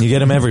Kohi. You get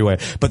them everywhere.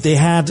 But they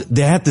had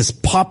this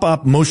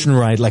pop-up motion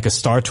ride like a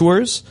Star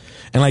Tours.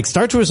 And like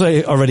Star Tours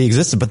already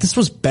existed, but this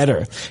was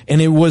better.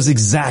 And it was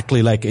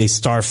exactly like a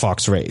Star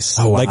Fox race.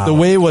 Oh, wow. Like the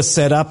way it was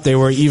set up,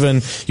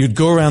 you'd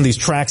go around these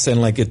tracks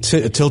and like it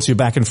tilts you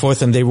back and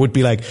forth, and there would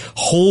be like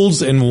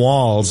holes in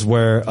walls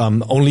where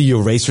only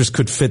your racers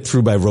could fit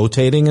through by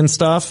rotating and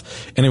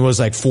stuff. And it was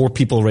like 4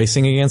 people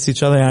racing against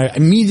each other. And I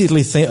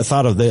immediately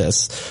thought of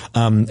this.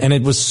 And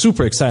it was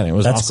super exciting. It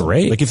was That's awesome.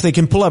 Great. Like if they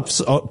can pull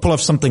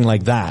off something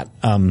like that,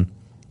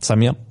 sign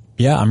me up.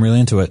 Yeah, I'm really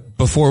into it.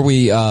 Before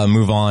we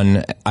move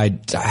on, I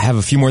have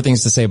a few more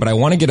things to say, but I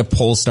want to get a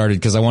poll started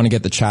because I want to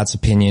get the chat's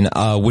opinion.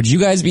 Would you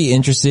guys be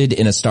interested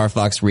in a Star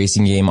Fox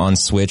racing game on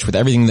Switch with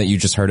everything that you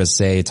just heard us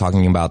say,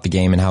 talking about the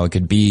game and how it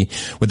could be?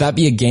 Would that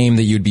be a game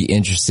that you'd be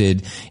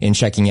interested in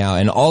checking out?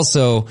 And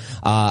also,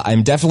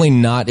 I'm definitely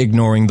not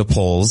ignoring the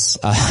polls.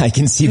 I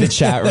can see the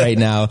chat right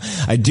now.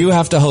 I do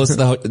have to host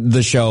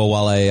the show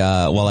while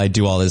I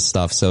do all this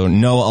stuff. So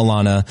no,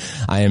 Alana,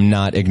 I am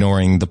not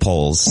ignoring the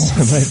polls.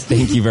 But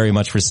thank you very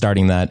much for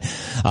starting that.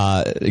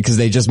 Because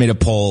they just made a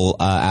poll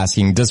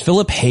asking, does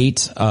Philip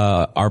hate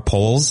our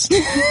polls?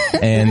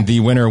 And the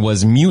winner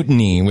was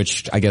mutiny,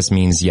 which I guess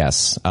means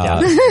yes,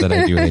 that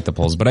I do hate the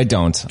polls, but I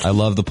don't. I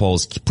love the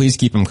polls. Please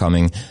keep them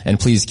coming, and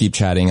please keep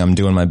chatting. I'm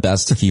doing my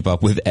best to keep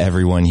up with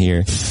everyone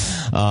here.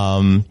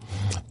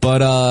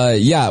 But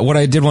what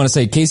I did want to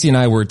say, Casey and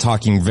I were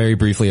talking very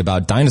briefly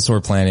about Dinosaur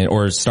Planet,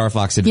 or Star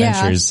Fox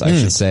Adventures, I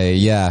should say.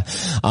 Yeah.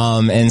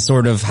 And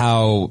sort of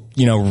how,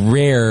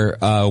 Rare,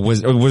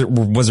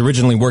 was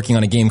originally working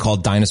on a game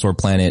called Dinosaur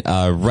Planet,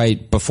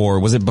 right before,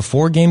 was it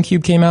before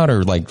GameCube came out,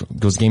 or like,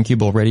 was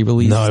GameCube already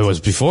released? No, it was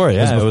before,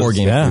 yeah. It was before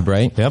GameCube,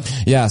 right? Yep.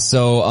 Yeah,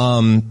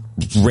 so,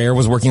 Rare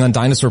was working on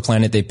Dinosaur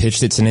Planet. They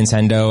pitched it to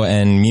Nintendo,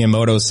 and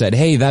Miyamoto said,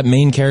 hey, that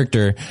main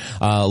character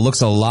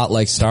looks a lot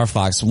like Star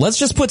Fox. Let's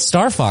just put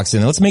Star Fox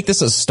in. Let's make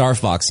this a Star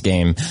Fox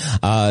game,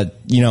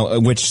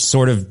 which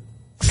sort of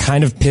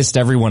kind of pissed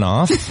everyone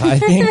off. I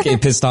think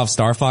it pissed off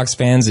Star Fox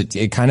fans.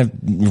 It kind of,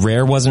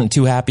 Rare wasn't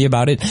too happy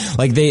about it.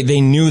 Like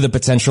they knew the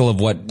potential of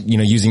what,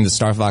 using the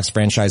Star Fox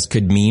franchise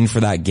could mean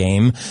for that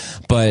game,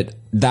 but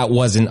that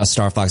wasn't a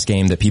Star Fox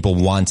game that people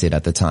wanted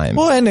at the time.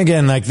 Well, and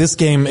again, like this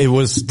game, it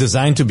was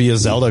designed to be a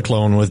Zelda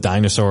clone with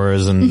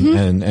dinosaurs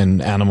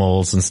and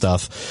animals and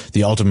stuff.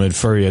 The ultimate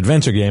furry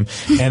adventure game.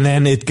 And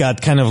then it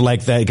got kind of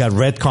like that, it got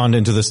retconned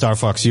into the Star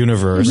Fox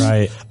universe.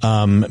 Right.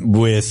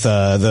 With,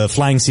 the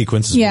flying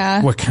sequences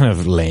were kind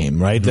of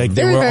lame, right? Like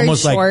they were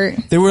almost short.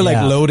 like, they were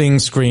like loading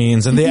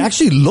screens and they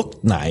actually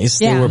looked nice.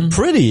 They were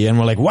pretty and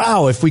we're like,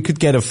 wow, if we could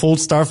get a full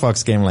Star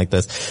Fox game like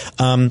this.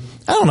 I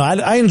don't know.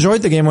 I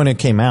enjoyed the game when it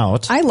came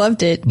out. I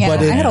loved it. Yeah,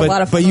 I had a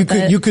lot of fun with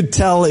it. You could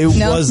tell it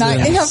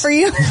wasn't. Not for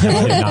you.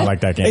 I did not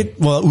like that game.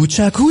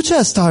 Ucha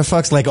Kucha Star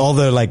Fox, like all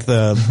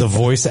the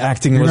voice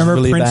acting was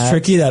really Prince bad.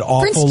 Tricky, that awful.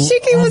 Prince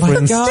Tricky was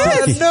Prince the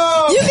best. Tricky.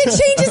 No. You could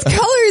change his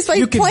colors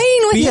by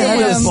playing with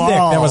him.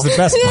 That was the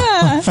best.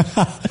 Yeah.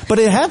 But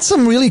it had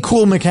some really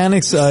cool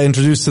mechanics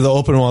introduced to the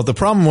open world. The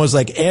problem was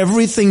like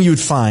everything you'd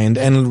find,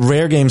 and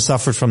Rare Games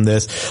suffered from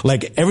this,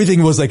 like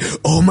everything was like,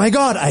 oh my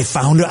god, I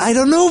found it, I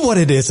don't know what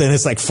it is, and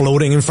it's like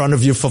floating in front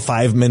of you for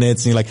 5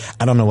 minutes, and you're like,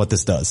 I don't know what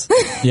this does.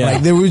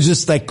 Like there was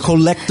just like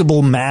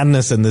collectible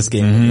madness in this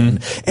game.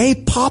 A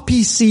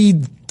poppy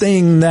seed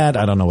thing that,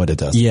 I don't know what it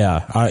does.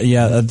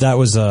 That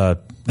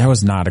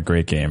was not a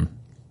great game.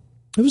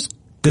 It was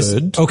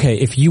good. Okay,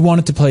 if you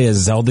wanted to play a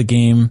Zelda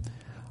game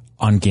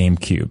on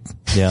GameCube.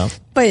 Yeah.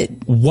 But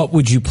what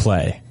would you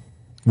play?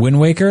 Wind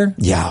Waker?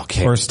 Yeah,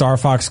 okay. Or Star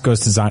Fox Goes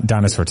to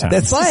Dinosaur Town?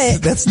 That's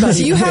not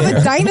do you have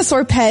a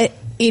dinosaur pet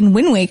in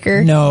Wind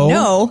Waker?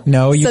 No.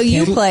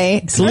 You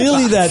play.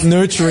 Clearly that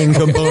nurturing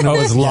component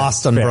was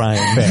lost on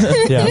Brian.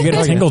 Yeah. You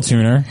get a Tingle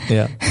Tuner.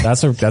 Yeah.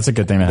 That's a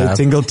good thing to have. The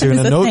Tingle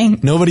Tuner.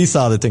 Nobody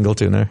saw the Tingle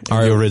Tuner.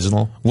 The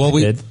original. Well,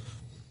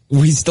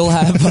 we still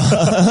have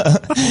a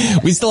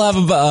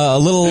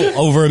little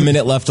over a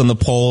minute left on the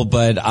poll,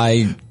 but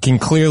I can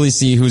clearly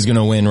see who's going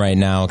to win right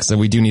now because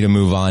we do need to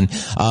move on.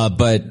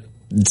 But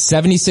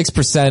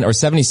 76% or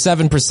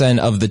 77%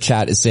 of the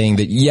chat is saying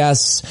that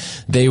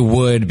yes, they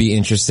would be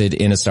interested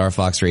in a Star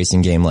Fox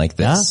racing game like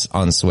this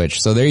on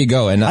Switch. So there you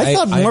go. And I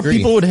thought more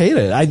people would hate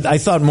it. I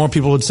thought more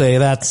people would say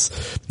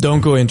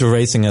don't go into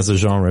racing as a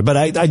genre. But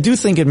I do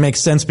think it makes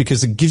sense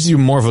because it gives you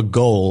more of a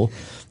goal.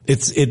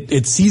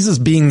 It ceases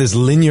being this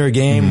linear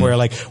game where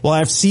like, well,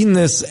 I've seen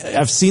this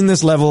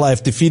level,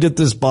 I've defeated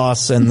this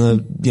boss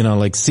and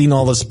seen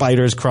all the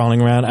spiders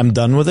crawling around, I'm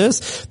done with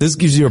this. This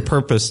gives you a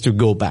purpose to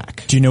go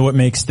back. Do you know what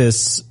makes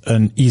this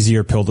an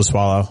easier pill to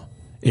swallow?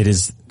 It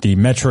is the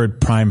Metroid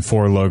Prime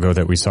 4 logo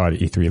that we saw at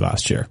E3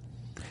 last year.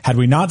 Had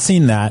we not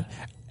seen that,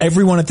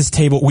 everyone at this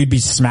table, we'd be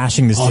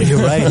smashing this table.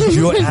 You're right.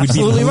 You're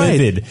absolutely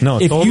right. No,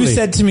 if you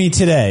said to me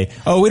today,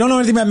 we don't know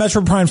anything about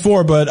Metroid Prime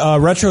 4, but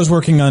Retro's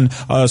working on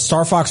a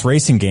Star Fox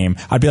racing game,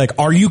 I'd be like,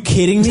 are you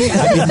kidding me?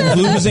 I'd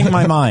be losing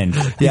my mind.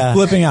 Yeah.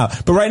 Flipping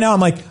out. But right now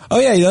I'm like,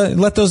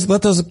 let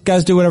those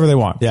guys do whatever they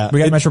want. Yeah. We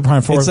got Metroid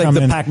Prime 4 It's like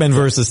coming the Pac-Man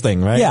versus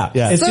thing, right? Yeah.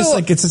 It's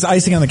just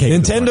icing on the cake.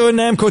 Nintendo and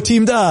Namco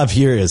teamed up.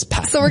 Here is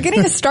Pac-Man. So we're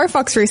getting a Star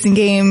Fox racing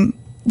game.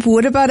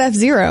 What about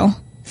F-Zero?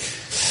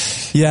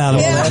 Yeah,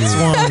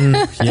 that's one.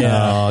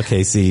 Yeah,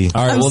 Casey.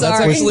 All right, well, that's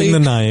actually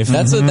the knife.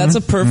 That's a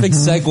perfect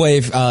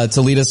segue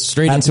to lead us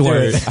straight into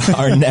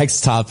our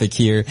next topic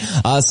here.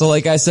 So,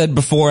 like I said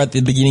before at the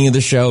beginning of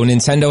the show,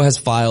 Nintendo has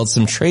filed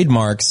some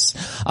trademarks.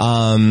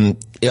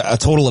 A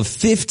total of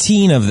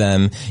 15 of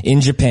them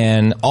in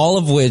Japan, all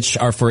of which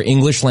are for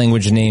English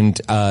language named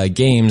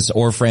games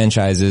or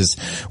franchises,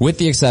 with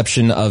the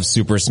exception of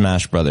Super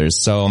Smash Brothers.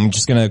 So I'm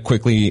just going to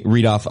quickly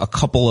read off a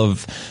couple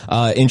of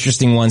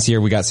interesting ones here.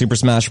 We got Super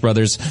Smash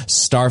Brothers,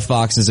 Star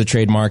Fox is a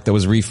trademark that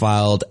was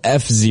refiled,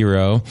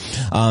 F-Zero,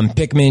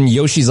 Pikmin,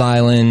 Yoshi's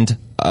Island,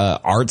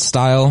 art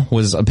style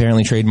was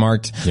apparently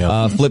trademarked.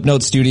 Yep.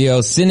 Flipnote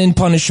Studio, Sin and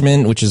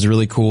Punishment, which is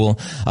really cool.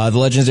 The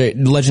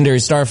legendary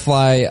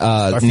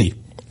Starfly,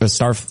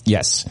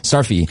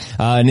 Starfy.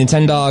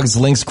 Nintendogs,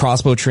 Link's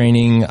crossbow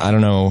training. I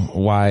don't know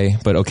why,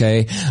 but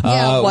okay.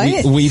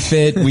 What? We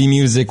Fit, We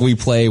Music, We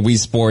Play, We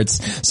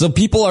Sports. So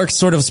people are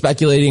sort of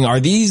speculating, are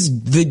these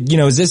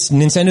is this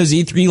Nintendo's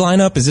E3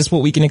 lineup? Is this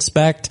what we can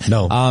expect?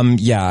 No.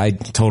 Yeah, I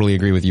totally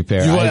agree with you, Per.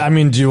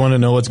 Do you want to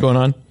know what's going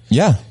on?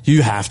 Yeah.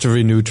 You have to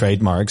renew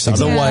trademarks.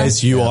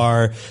 Otherwise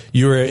you're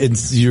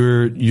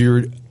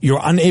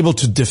unable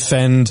to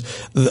defend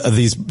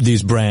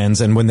these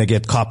brands, and when they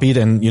get copied,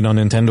 and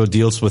Nintendo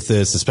deals with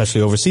this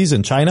especially overseas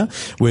in China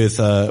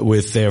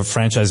with their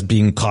franchise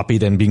being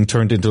copied and being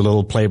turned into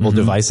little playable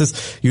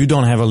devices, you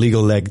don't have a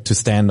legal leg to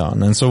stand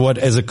on. And so what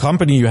as a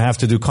company you have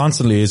to do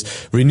constantly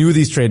is renew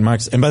these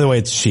trademarks. And by the way,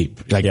 it's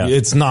cheap.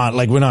 It's not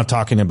like we're not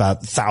talking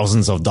about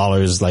thousands of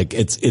dollars. Like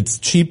it's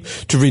cheap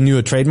to renew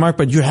a trademark,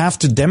 but you have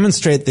to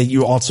demonstrate that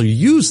you also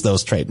use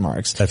those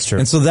trademarks. That's true.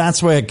 And so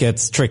that's where it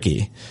gets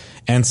tricky.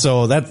 And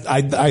so that,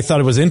 I thought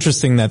it was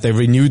interesting that they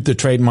renewed the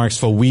trademarks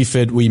for Wii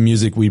Fit, Wii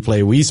Music, Wii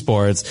Play, Wii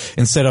Sports,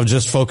 instead of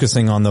just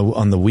focusing on the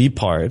Wii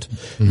part.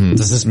 Mm-hmm.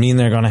 Does this mean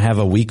they're going to have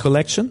a Wii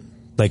collection?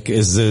 Like,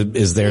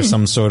 is there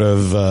some sort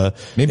of,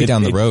 maybe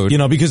down the road,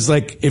 because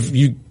like, if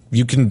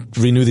you can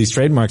renew these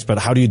trademarks, but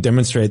how do you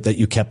demonstrate that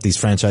you kept these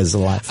franchises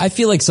alive? I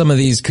feel like some of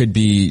these could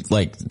be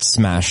like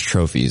Smash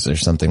trophies or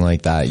something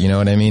like that. You know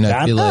what I mean?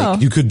 I feel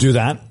like you could do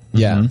that.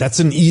 Yeah. That's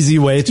an easy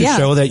way to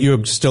show that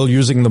you're still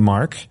using the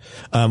mark.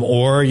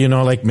 Or,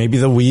 like maybe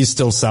the Wii's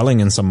still selling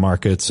in some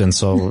markets, and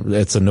so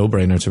it's a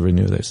no-brainer to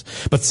renew this.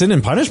 But Sin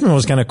and Punishment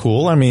was kind of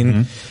cool. I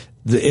mean,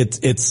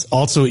 it's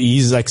also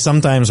easy. Like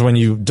sometimes when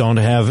you don't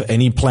have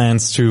any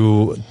plans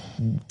to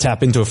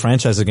tap into a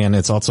franchise again,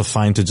 it's also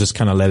fine to just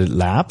kind of let it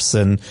lapse.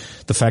 And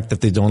the fact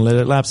that they don't let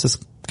it lapse is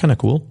kind of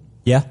cool.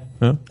 Yeah.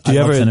 Do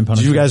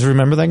you guys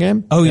remember that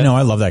game? Oh,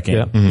 I love that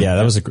game. Yeah,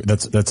 that was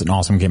that's an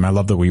awesome game. I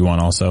love the Wii one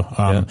also.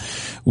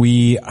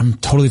 I'm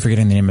totally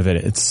forgetting the name of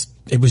it.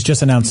 It was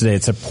just announced today.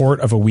 It's a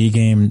port of a Wii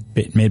game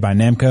made by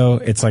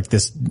Namco. It's like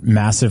this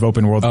massive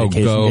open world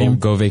vacation game.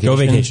 Go Vacation. Go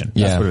Vacation.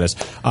 That's what it is.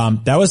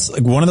 That was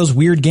like one of those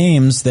weird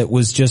games that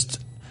was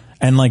just,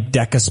 and like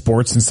Deca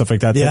Sports and stuff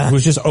like that. That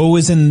was just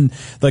always in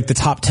like the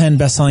top 10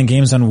 best-selling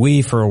games on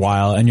Wii for a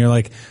while. And you're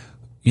like,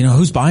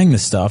 who's buying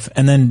this stuff?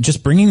 And then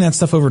just bringing that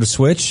stuff over to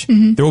Switch,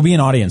 there will be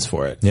an audience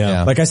for it.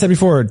 Yeah. Like I said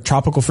before,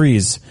 Tropical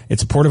Freeze,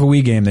 it's a port of a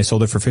Wii game. They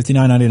sold it for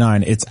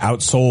 $59.99. It's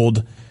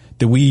outsold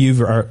the Wii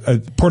U, or a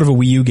port of a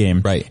Wii U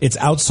game. Right. It's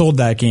outsold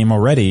that game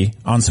already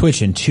on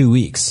Switch in 2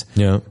 weeks.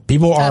 Yeah.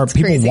 People want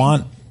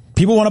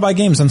to buy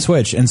games on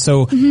Switch. And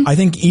so I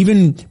think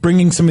even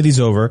bringing some of these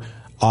over,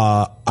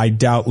 I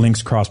doubt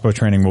Link's Crossbow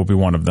Training will be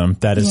one of them.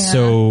 That is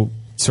so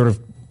sort of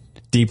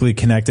deeply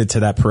connected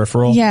to that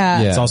peripheral.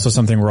 Yeah. It's also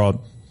something we're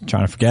all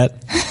trying to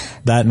forget.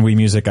 That and Wii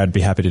Music, I'd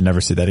be happy to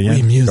never see that again.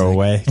 Wii Music. Go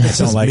away. That's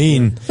just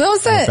mean. What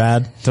was that?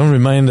 Bad. Don't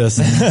remind us.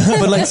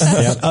 But like,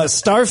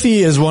 Starfy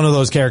is one of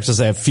those characters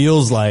that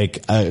feels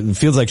like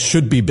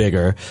should be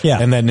bigger.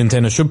 Yeah. And that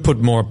Nintendo should put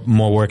more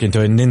work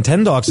into it. And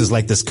Nintendox is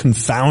like this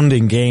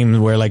confounding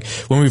game where like,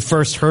 when we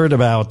first heard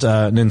about,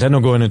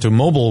 Nintendo going into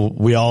mobile,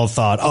 we all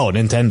thought,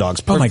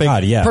 Nintendox. Perfect, oh my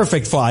God, yeah.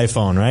 Perfect for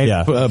iPhone, right?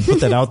 Yeah.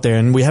 Put that out there.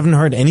 And we haven't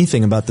heard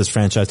anything about this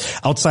franchise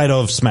outside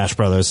of Smash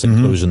Brothers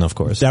inclusion, of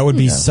course. That would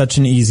be such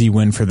an easy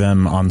win for them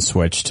on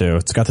Switch too.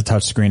 It's got the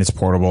touch screen. It's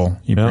portable.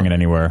 You bring it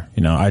anywhere.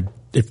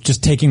 If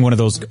just taking one of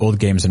those old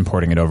games and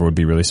porting it over would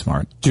be really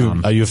smart.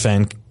 Dude, are you a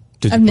fan?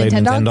 Did you play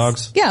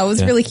Nintendogs? Yeah, it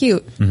was really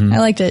cute. I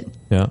liked it.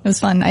 Yeah. It was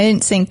fun. I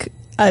didn't sink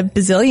a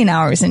bazillion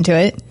hours into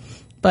it,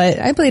 but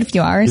I played a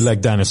few hours. You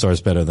like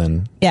dinosaurs better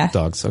than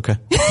dogs. Okay.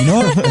 You know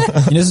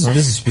what?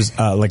 This is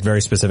like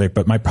very specific,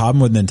 but my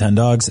problem with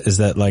Nintendogs is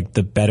that like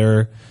the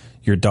better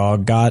your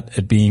dog got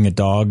at being a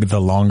dog, the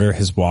longer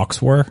his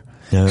walks were.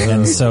 Yeah.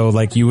 And so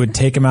like you would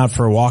take him out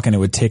for a walk and it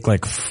would take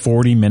like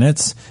 40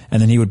 minutes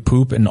and then he would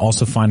poop and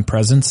also find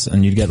presents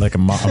and you'd get like a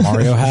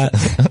Mario hat.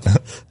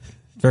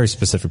 Very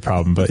specific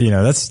problem, but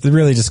that's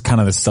really just kind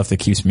of the stuff that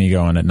keeps me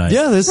going at night.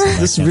 Yeah,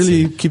 this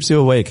really keeps you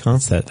awake, huh?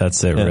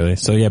 That's it really.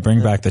 So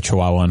bring back the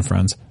Chihuahua and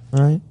Friends.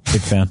 All right.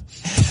 Big fan.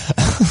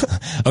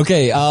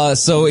 Okay,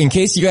 so in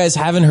case you guys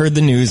haven't heard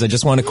the news, I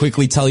just want to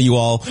quickly tell you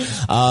all,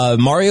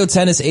 Mario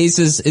Tennis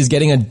Aces is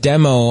getting a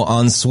demo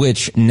on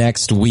Switch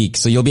next week.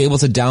 So you'll be able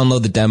to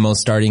download the demo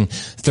starting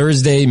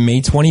Thursday,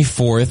 May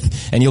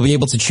 24th, and you'll be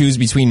able to choose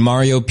between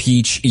Mario,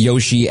 Peach,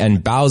 Yoshi,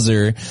 and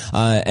Bowser,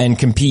 and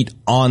compete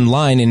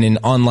online in an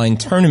online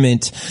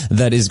tournament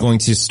that is going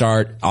to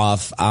start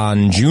off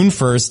on June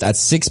 1st at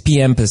 6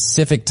 p.m.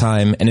 Pacific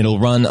time, and it'll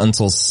run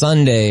until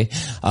Sunday,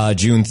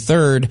 June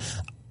 3rd.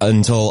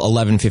 Until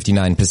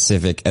 11:59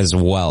 Pacific as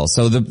well.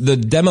 So the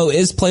demo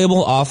is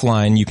playable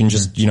offline. You can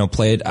just,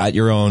 play it at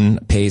your own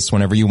pace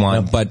whenever you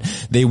want, but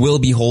they will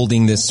be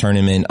holding this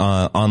tournament,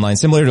 online,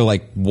 similar to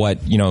like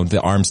what, the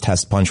ARMS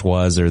Test Punch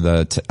was, or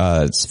the,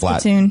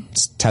 Splatoon.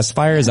 Test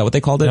Fire. Is that what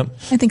they called it? Yep.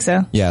 I think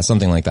so. Yeah,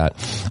 something like that.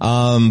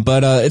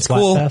 But it's Splat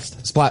cool.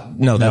 Fest?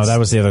 No, that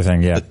was the other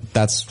thing. Yeah.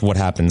 That's what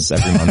happens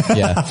every month.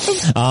 Yeah.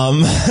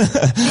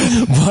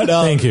 But,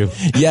 thank you.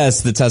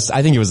 Yes, the test,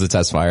 I think it was the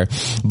Test Fire.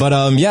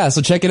 But,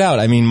 so check it out.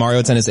 I mean,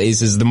 Mario Tennis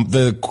Aces,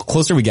 the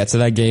closer we get to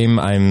that game,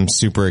 I'm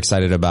super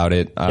excited about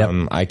it.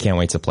 I can't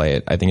wait to play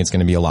it. I think it's going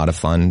to be a lot of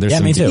fun. There's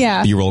some me too.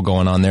 B-roll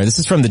going on there. This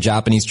is from the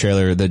Japanese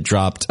trailer that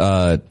dropped,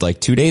 like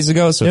 2 days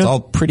ago. So it's all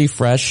pretty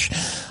fresh,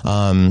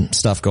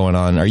 stuff going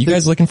on. Are you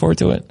guys looking forward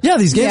to it? Yeah,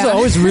 these games are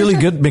always really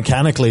good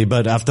mechanically,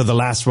 but after the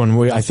last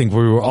one, I think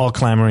we were all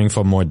clamoring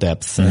for more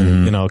depth.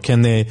 And,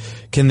 can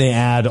they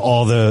add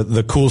all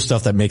the cool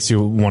stuff that makes you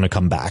want to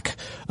come back,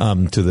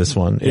 to this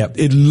one?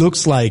 It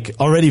looks like,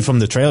 already from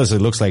the trailers,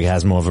 it looks like it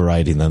has more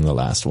variety than the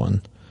last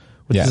one,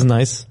 which is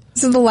nice.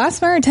 So the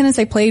last Mario Tennis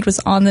I played was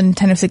on the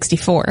Nintendo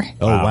 64.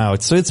 Oh wow.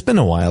 So it's been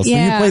a while. So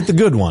you played the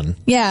good one.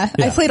 Yeah.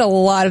 I played a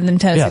lot of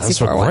Nintendo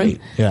 64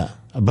 great. Yeah.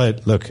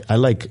 But look, I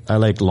like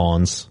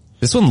lawns.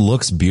 This one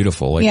looks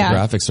beautiful. Like, the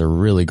graphics are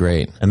really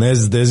great. And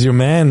there's your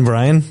man,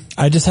 Brian.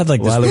 I just had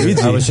like this,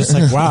 I was just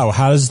like, wow,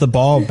 how does the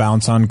ball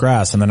bounce on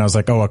grass? And then I was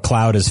like, oh, a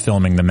cloud is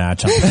filming the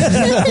match.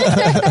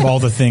 Of all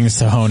the things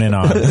to hone in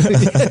on. Look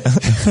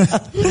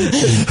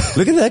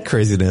at that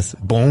craziness.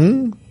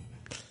 Boom.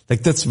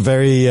 Like, that's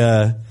very,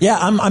 Yeah,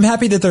 I'm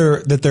happy that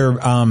they're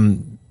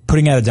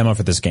putting out a demo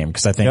for this game,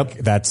 because I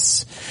think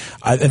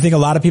I think a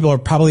lot of people are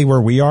probably where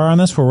we are on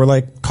this, where we're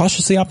like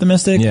cautiously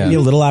optimistic, maybe a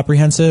little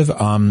apprehensive,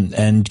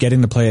 and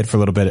getting to play it for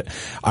a little bit.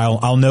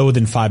 I'll know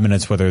within 5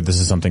 minutes whether this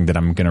is something that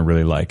I'm going to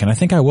really like, and I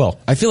think I will.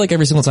 I feel like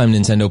every single time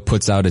Nintendo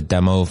puts out a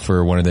demo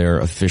for one of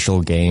their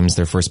official games,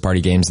 their first party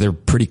games, they're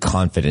pretty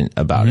confident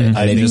about it.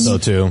 I think so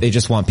too. They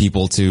just want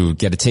people to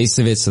get a taste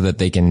of it so that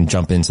they can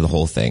jump into the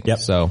whole thing.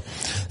 So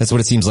that's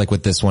what it seems like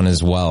with this one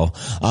as well.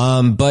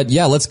 But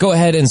yeah, let's go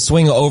ahead and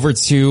swing over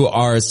to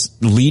our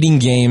leading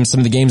games, some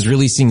of the games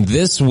releasing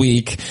this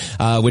week,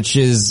 which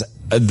is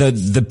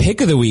the pick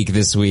of the week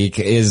this week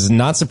is,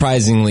 not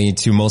surprisingly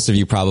to most of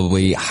you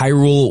probably,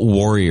 Hyrule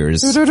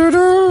Warriors.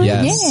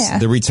 Yes,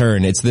 the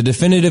return. It's the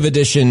definitive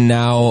edition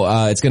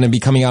now. It's going to be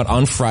coming out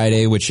on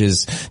Friday, which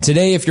is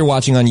today if you're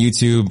watching on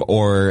YouTube,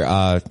 or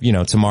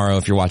tomorrow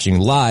if you're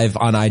watching live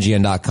on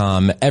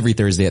IGN.com every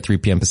Thursday at 3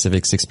 p.m.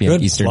 Pacific, 6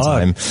 p.m. Eastern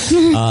time.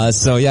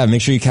 So yeah,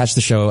 make sure you catch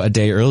the show a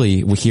day early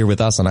here with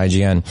us on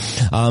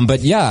IGN. But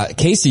yeah,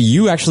 Casey,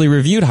 you actually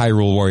reviewed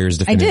Hyrule Warriors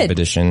definitive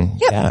edition.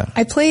 Yep. Yeah.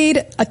 I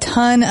played a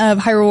ton of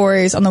Hyrule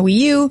Warriors on the Wii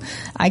U.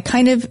 I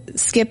kind of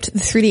skipped the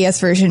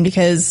 3DS version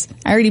because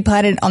I already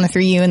played it on the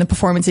 3U, and the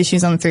performance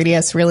issues on the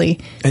 3DS really.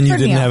 And you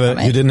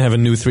didn't have a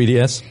new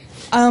 3DS?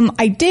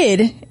 I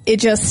did.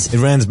 It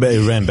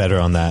ran better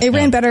on that. It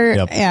ran better.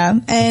 Yep. Yeah.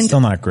 And it's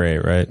still not great,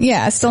 right?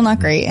 Yeah, it's still not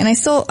great. And I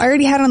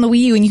already had it on the Wii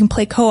U, and you can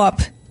play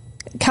couch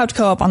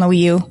co-op on the Wii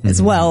U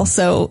as well.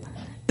 So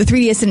the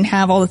 3DS didn't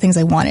have all the things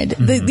I wanted.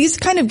 These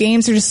kind of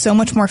games are just so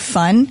much more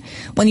fun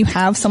when you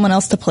have someone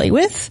else to play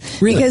with.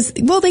 Really? Because,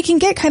 they can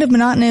get kind of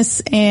monotonous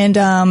and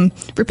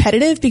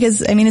repetitive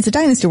because, it's a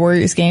Dynasty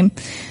Warriors game.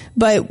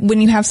 But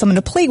when you have someone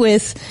to play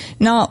with,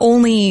 not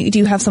only do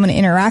you have someone to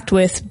interact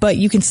with, but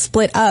you can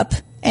split up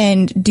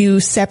and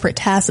do separate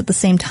tasks at the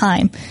same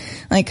time.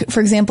 Like, for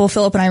example,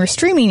 Philip and I were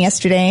streaming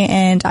yesterday,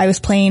 and I was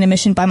playing a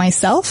mission by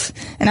myself,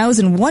 and I was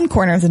in one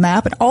corner of the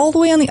map, and all the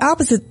way on the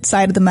opposite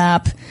side of the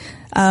map,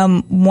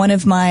 one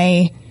of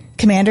my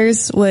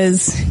commanders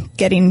was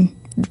getting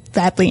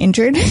badly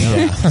injured.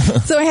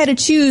 So I had to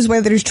choose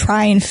whether to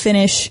try and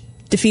finish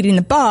defeating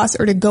the boss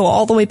or to go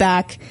all the way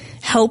back,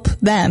 help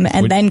them,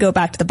 and then go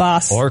back to the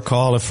boss. Or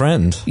call a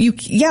friend.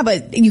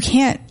 But you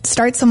can't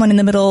start someone in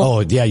the middle. Oh,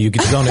 yeah, you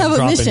don't have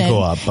drop-in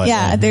co-op.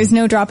 But, there's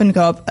no drop-in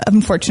co-op,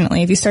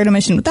 unfortunately. If you start a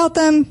mission without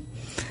them,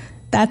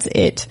 that's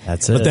it.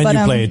 But then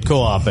you played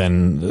co-op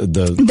and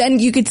then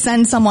you could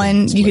send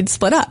someone, you could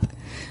split up.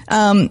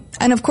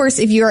 And of course,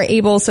 if you are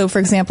able, so for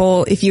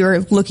example, if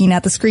you're looking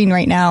at the screen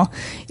right now,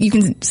 you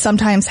can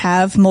sometimes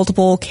have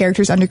multiple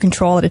characters under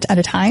control at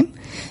a time.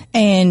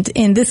 And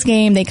in this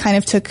game, they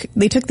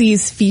took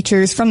these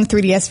features from the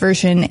 3DS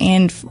version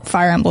and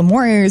Fire Emblem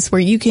Warriors,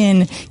 where you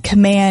can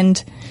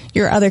command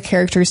your other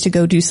characters to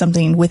go do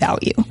something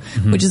without you,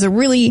 which is a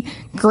really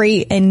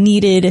great and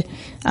needed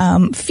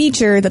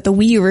feature that the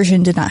Wii U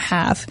version did not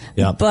have.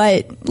 Yeah.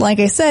 But like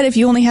I said, if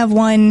you only have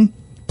one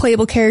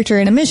playable character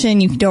in a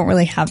mission, you don't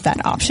really have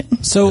that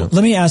option. So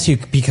let me ask you,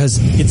 because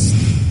it's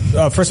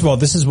first of all,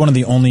 this is one of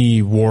the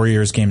only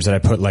Warriors games that I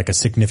put like a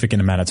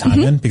significant amount of time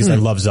in, because I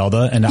love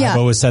Zelda, and I've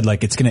always said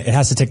like it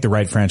has to take the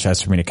right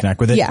franchise for me to connect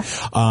with it. Yeah.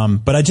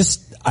 But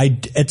I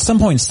at some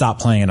point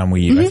stopped playing it on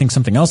Wii U. I think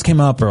something else came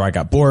up, or I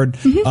got bored.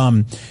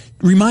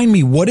 Remind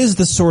me, what is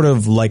the sort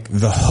of like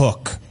the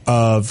hook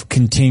of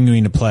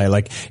continuing to play?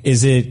 Like,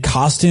 is it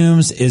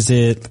costumes? Is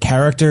it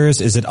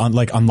characters? Is it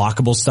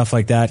unlockable stuff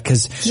like that?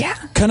 Cause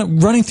kind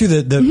of running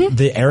through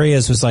the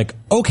areas was like,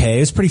 okay,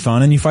 it's pretty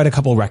fun. And you fight a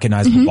couple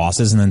recognizable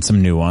bosses and then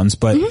some new ones.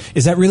 But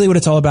is that really what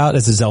it's all about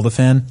as a Zelda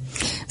fan?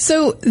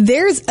 So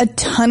there's a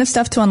ton of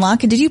stuff to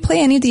unlock. Did you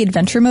play any of the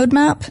adventure mode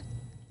map?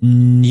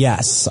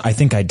 Yes, I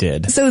think I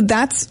did. So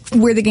that's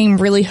where the game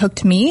really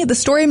hooked me. The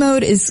story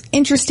mode is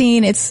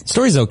interesting.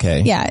 Story's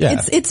okay.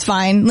 Yeah. It's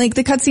fine. Like,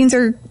 the cutscenes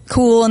are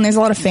cool and there's a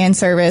lot of fan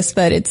service,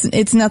 but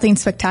it's nothing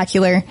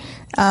spectacular.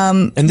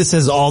 And this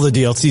has all the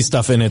DLC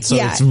stuff in it, so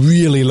it's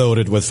really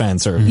loaded with fan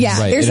service. Yeah,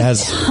 right. There's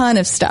a ton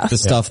of stuff. The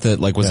stuff that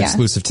was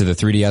exclusive to the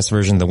 3DS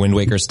version, the Wind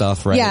Waker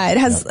stuff, right? Yeah, it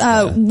has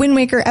Wind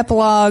Waker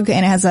epilogue,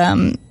 and it has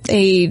a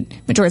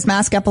Majora's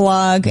Mask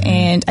epilogue,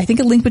 and I think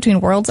a Link Between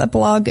Worlds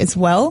epilogue as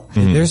well.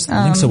 There's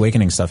Link's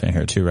Awakening stuff in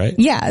here too, right?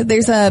 Yeah,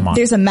 there's a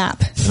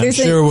map. I'm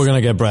sure we're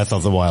gonna get Breath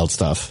of the Wild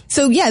stuff.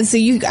 So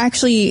you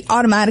actually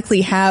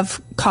automatically have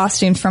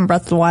costumes from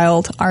Breath of the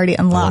Wild already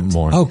unlocked.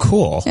 Oh,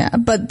 cool. Yeah,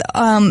 but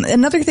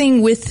another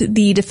thing with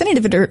the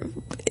definitive edition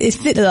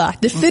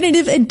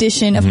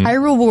of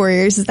Hyrule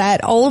Warriors is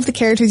that all of the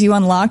characters you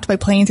unlocked by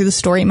playing through the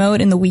story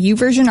mode in the Wii U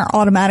version are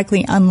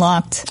automatically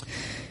unlocked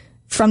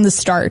from the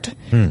start.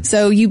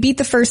 So you beat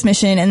the first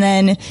mission, and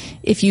then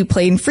if you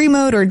play in free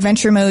mode or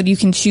adventure mode, you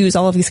can choose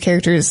all of these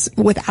characters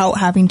without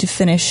having to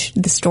finish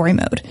the story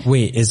mode.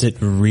 Wait, is it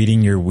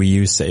reading your Wii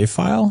U save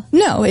file?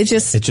 No, they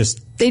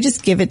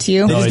just give it to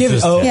you.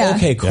 Yeah.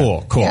 Okay,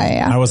 cool.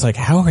 Yeah. I was like,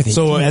 how are they?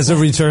 So as a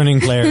returning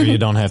player, you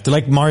don't have to,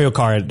 like Mario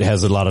Kart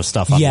has a lot of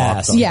stuff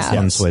unlocked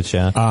on Switch.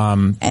 And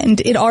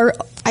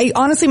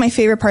honestly, my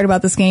favorite part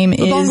about this game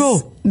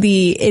is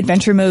the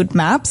adventure mode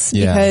maps,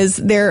 because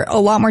they're a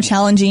lot more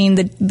challenging.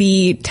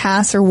 The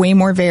tasks are way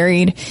more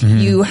varied.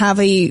 You have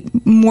we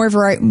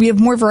have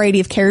more variety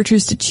of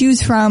characters to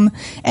choose from,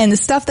 and the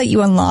stuff that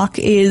you unlock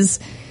is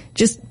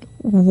just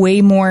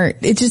way more,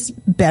 it's just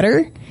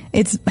better.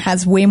 It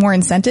has way more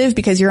incentive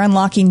because you're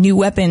unlocking new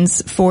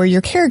weapons for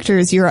your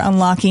characters. You're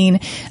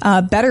unlocking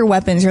better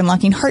weapons. You're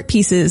unlocking heart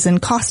pieces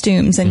and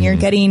costumes, and you're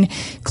getting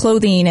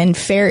clothing and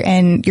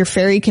your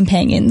fairy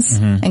companions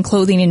and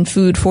clothing and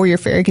food for your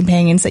fairy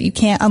companions that you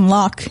can't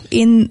unlock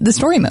in the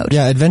story mode.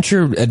 Yeah,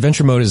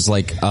 adventure mode is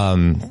like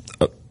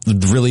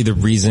really the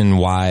reason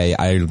why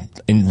I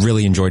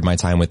really enjoyed my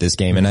time with this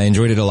game, and I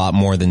enjoyed it a lot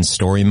more than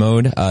story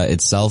mode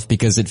itself,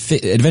 because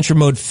adventure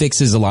mode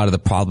fixes a lot of the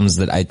problems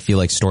that I feel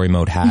like story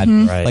mode had.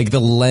 Right. Like the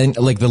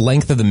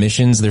length of the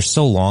missions, they're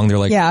so long. They're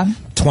like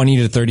 20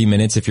 to 30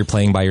 minutes if you're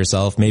playing by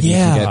yourself. Maybe you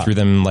can get through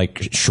them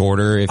like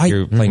shorter if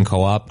you're playing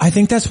co-op. I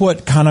think that's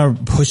what kind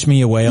of pushed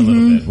me away a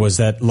little bit, was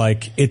that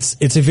like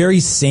it's a very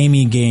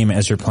samey game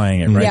as you're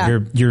playing it, right? Yeah.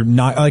 You're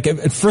not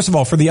like, first of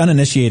all, for the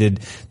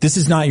uninitiated, this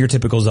is not your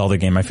typical Zelda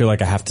game. I feel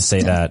like I have to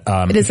say that.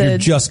 It is you're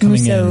just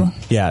coming Musou. in.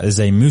 Yeah, it's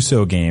a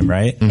Musou game,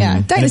 right?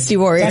 Yeah, Dynasty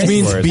Warriors. Which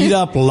means beat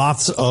up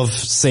lots of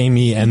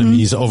samey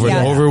enemies over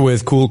and over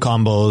with cool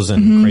combos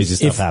and crazy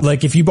stuff happening.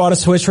 Like if you bought a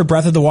Switch for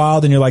Breath of the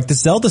Wild and you're like,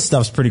 this Zelda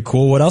stuff's pretty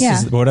cool. What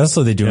else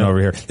are they doing over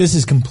here? This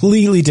is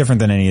completely different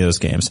than any of those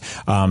games.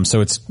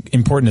 So it's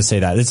important to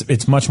say that.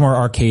 It's much more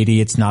arcadey.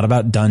 It's not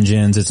about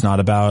dungeons. It's not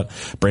about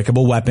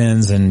breakable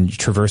weapons and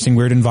traversing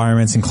weird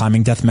environments and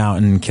climbing Death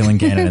Mountain and killing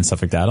Ganon and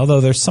stuff like that.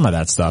 Although there's some of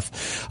that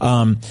stuff.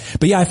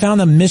 But yeah, I found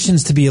the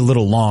missions to be a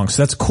little long,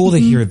 so that's cool to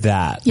hear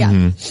that.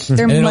 Yeah.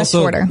 They're And much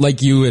also, shorter.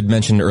 like you had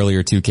mentioned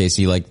earlier too,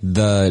 Casey, like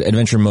the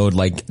adventure mode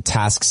like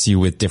tasks you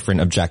with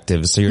different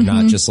objectives. So you're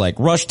not just like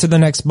rush to the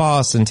next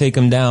boss and take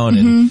him down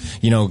and,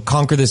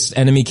 conquer this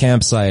enemy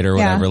campsite or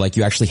whatever. Like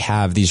you actually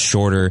have these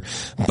shorter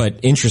but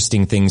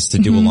interesting things to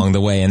do along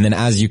the way. And then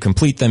as you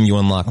complete them, you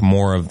unlock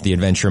more of the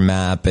adventure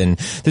map. And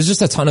there's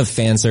just a ton of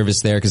fan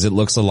service there because it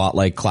looks a lot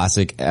like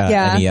classic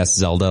NES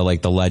Zelda,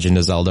 like the Legend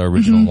of Zelda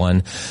original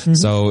one.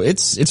 So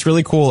it's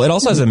really cool. It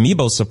also has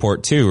amiibo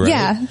support too, right?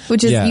 Yeah,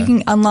 which is you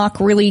can unlock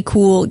really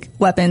cool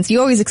weapons. You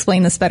always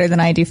explain this better than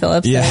I do,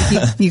 Philip. So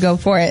you go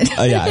for it.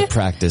 Yeah, I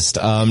practiced.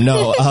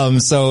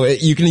 So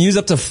you can use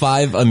up to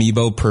 5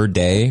 amiibo per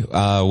day,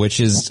 which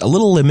is a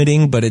little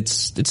limiting, but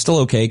it's still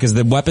okay because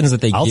the weapons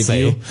that they give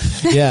you.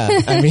 Yeah,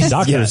 I mean,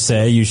 doctors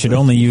say you should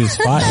only use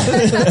 5.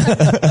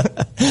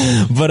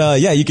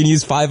 But you can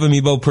use 5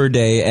 amiibo per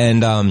day,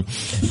 and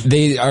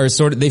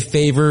they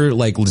favor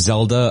like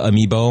Zelda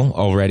amiibo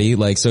already.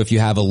 Like, so if you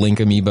have a Link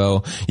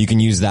amiibo, you can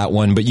use that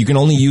one, but you can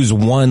only use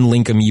 1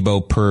 Link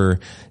amiibo per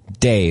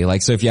day.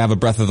 Like, so if you have a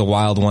Breath of the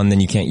Wild one, then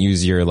you can't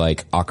use your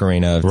like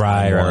Ocarina of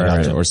Time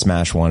one or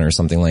Smash one or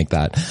something like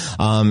that.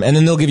 And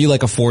then they'll give you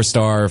like a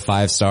 4-star,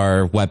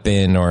 5-star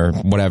weapon or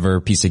whatever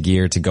piece of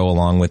gear to go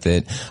along with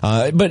it.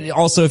 But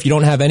also if you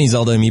don't have any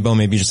Zelda amiibo,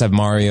 maybe you just have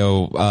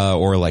Mario,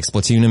 or like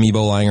Splatoon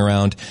amiibo lying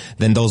around,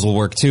 then those will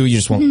work too. You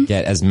just won't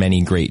get as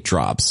many great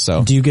drops.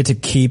 So do you get to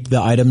keep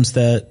the items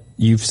that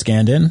you've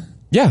scanned in?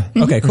 Yeah.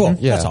 Okay, cool.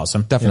 Yeah, that's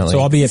awesome. Definitely.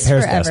 So I'll be at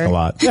Pear's desk a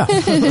lot. Yeah.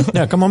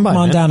 Yeah, come on by.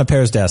 Come on man. down to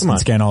Pear's desk and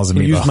scan all his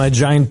amiibo. Use my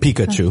giant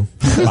Pikachu.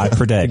 5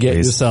 per day, Get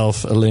please.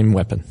 yourself a lame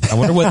weapon. I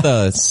wonder what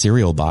the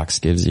cereal box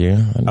gives you.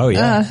 Oh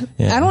yeah.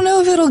 I don't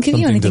know if it'll give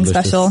you anything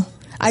delicious. special.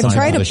 I've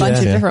tried a bunch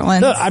of different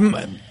ones. No,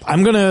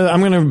 I'm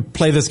gonna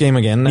play this game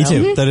again. Me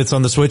too. That it's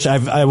on the Switch.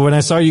 When I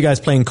saw you guys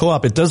playing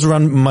co-op, it does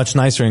run much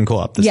nicer in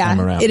co-op this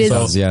time around. It is.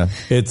 So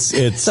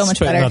it's so much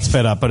better. Not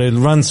sped up, but it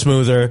runs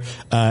smoother.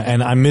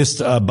 And I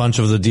missed a bunch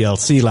of the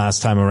DLC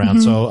last time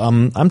around, so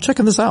I'm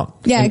checking this out.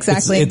 Yeah, And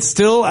exactly. It's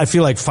still, I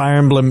feel like Fire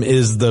Emblem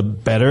is the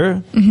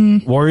better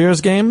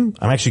Warriors game.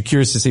 I'm actually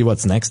curious to see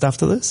what's next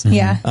after this.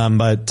 Yeah.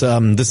 But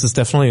this is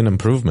definitely an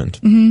improvement.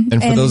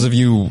 And for those of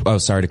you,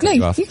 sorry to cut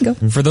you off. You can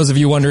go. For those of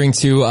you wondering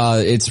too,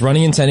 it's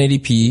running in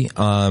 1080p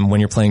when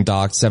you're playing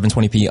docked,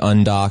 720p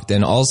undocked,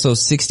 and also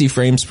 60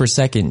 frames per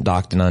second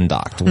docked and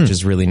undocked, which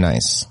is really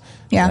nice.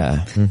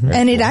 Yeah.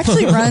 And it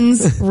actually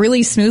runs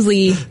really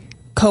smoothly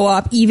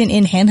co-op even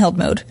in handheld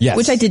mode,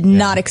 which I did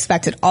not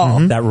expect at all.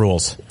 That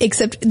rules.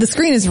 Except the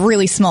screen is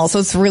really small, so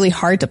it's really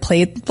hard to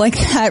play it like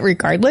that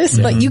regardless,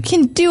 but you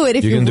can do it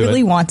if you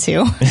really want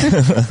to.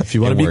 If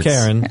you want to be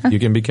Karen, you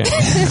can be Karen.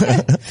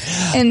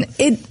 And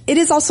it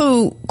is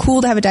also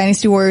cool to have a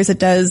Dynasty Warriors that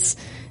does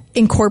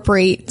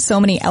incorporate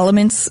so many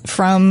elements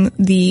from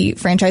the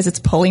franchise it's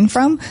pulling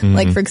from.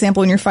 Like, for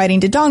example, when you're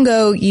fighting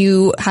Dodongo,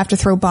 you have to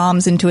throw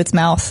bombs into its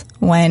mouth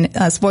when,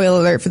 spoiler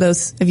alert for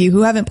those of you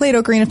who haven't played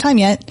Ocarina of Time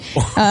yet.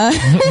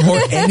 Or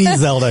any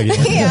Zelda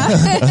game.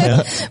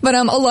 Yeah. But,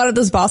 a lot of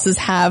those bosses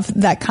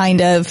have that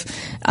kind of,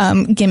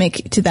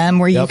 gimmick to them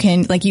where you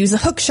can like use a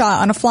hook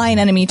shot on a flying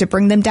enemy to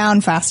bring them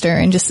down faster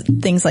and just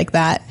things like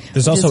that.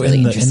 There's also really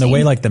in the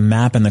way like the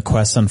map and the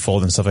quests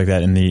unfold and stuff like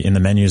that in the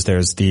menus,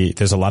 there's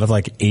a lot of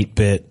like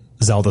 8-bit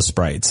Zelda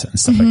sprites and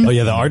stuff like that. Oh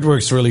yeah, the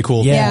artwork's really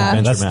cool.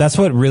 Yeah. That's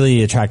what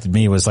really attracted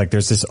me was like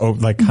there's this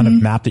like kind of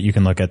map that you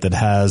can look at that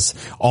has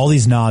all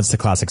these nods to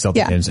classic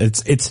Zelda games.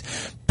 It's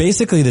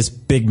basically this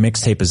big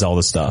mixtape of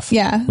Zelda stuff.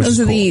 Yeah,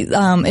 those are the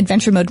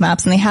adventure mode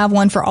maps, and they have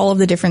one for all of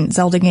the different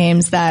Zelda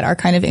games that are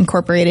kind of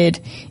incorporated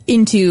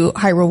into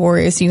Hyrule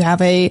Warriors. You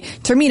have a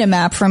Termina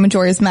map from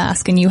Majora's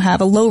Mask, and you have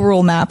a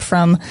Lorule map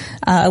from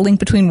A Link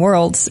Between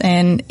Worlds,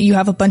 and you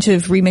have a bunch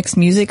of remixed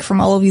music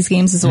from all of these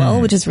games as well,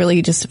 which is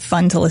really just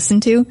fun to listen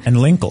to. And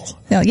Linkle.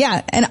 No,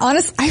 yeah, and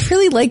honest, I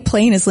really like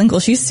playing as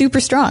Linkle. She's super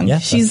strong. Yeah,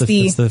 she's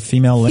that's the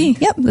female Link.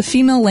 Yep, the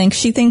female Link.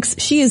 She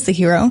thinks she is the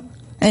hero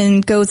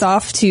and goes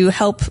off to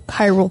help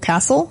Hyrule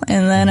Castle,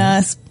 and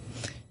then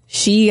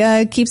she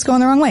keeps going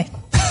the wrong way.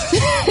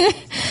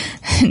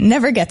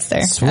 Never gets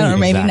there. Sweet, I don't know,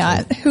 maybe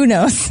not. Who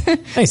knows?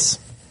 Nice.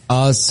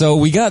 So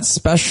we got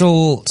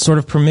special sort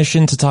of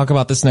permission to talk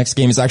about this next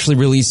game. It's actually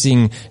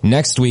releasing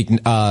next week,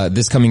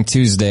 this coming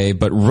Tuesday,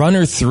 but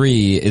Runner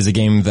 3 is a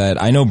game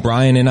that I know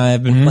Brian and I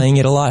have been playing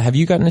it a lot. Have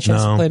you gotten a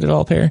chance to play it at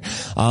all, Pear?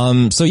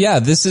 So yeah,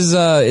 this is,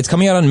 it's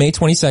coming out on May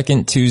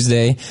 22nd,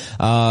 Tuesday.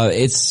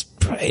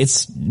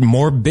 It's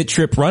more Bit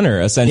Trip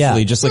Runner,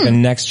 essentially, just like a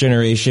next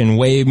generation,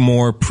 way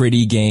more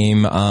pretty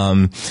game.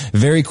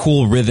 Very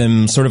cool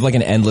rhythm, sort of like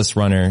an endless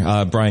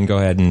runner. Brian, go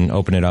ahead and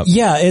open it up.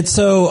 Yeah,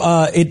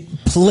 it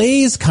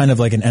plays kind of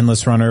like an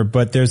endless runner,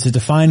 but there's a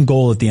defined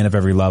goal at the end of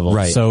every level.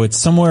 Right. So it's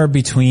somewhere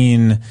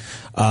between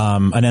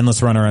an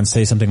endless runner and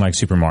say something like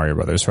Super Mario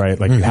Brothers, right?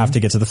 Like you have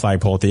to get to the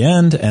flagpole at the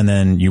end and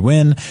then you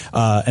win.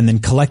 And then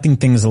collecting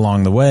things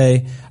along the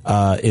way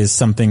is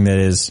something that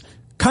is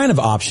kind of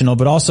optional,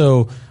 but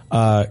also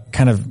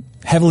kind of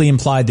heavily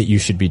implied that you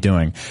should be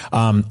doing.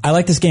 I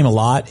like this game a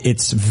lot.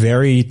 It's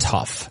very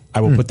tough.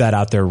 I will put that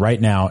out there right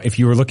now. If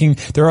you were looking,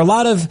 there are a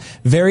lot of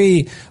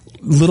very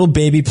little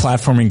baby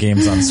platforming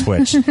games on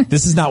Switch.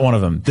 This is not one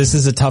of them. This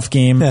is a tough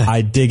game.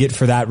 I dig it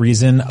for that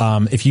reason.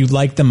 If you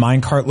like the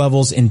minecart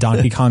levels in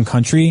Donkey Kong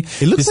Country,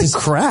 it looks like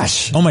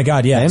Crash. Oh my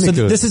god, yeah. So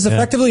this is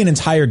effectively an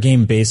entire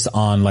game based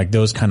on like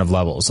those kind of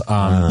levels.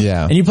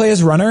 And you play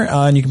as runner,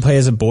 and you can play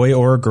as a boy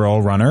or a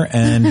girl runner,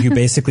 and you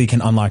basically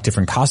can unlock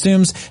different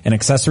costumes and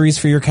accessories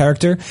for your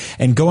character.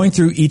 And going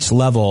through each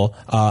level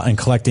and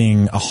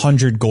collecting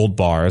 100 gold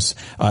bars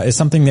is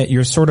something that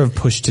you're sort of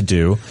pushed to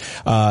do.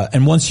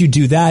 And once you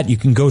do that, you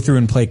can go through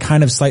and play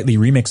kind of slightly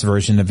remixed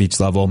version of each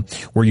level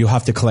where you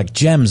have to collect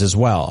gems as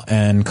well.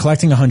 And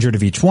collecting 100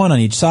 of each one on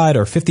each side,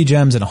 or 50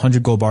 gems and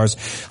 100 gold bars,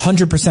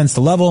 100%'s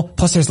the level.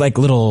 Plus there's like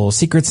little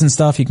secrets and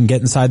stuff you can get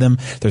inside them.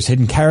 There's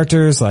hidden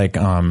characters like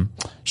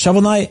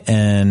Shovel Knight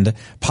and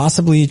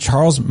possibly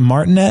Charles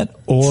Martinet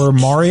or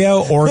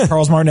Mario or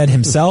Charles Martinet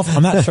himself.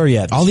 I'm not sure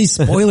yet. All these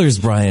spoilers,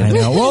 Brian. I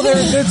know. Well,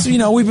 there's,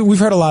 we've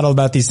heard a lot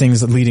about these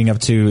things leading up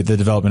to the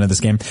development of this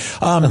game.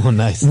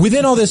 Nice.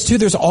 Within all this too,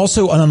 there's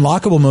also an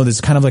unlockable mode that's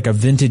kind of like a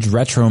vintage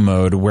retro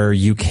mode where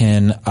you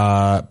can,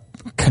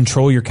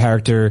 control your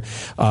character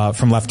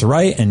from left to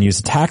right and use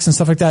attacks and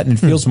stuff like that, and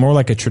it feels more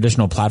like a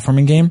traditional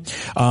platforming game.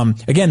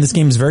 Again, this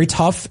game is very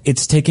tough.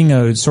 It's taking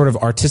a sort of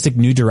artistic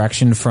new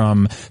direction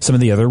from some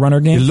of the other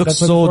runner games. It looks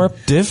so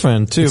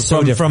different too,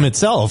 from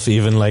itself,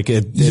 even like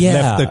it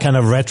left the kind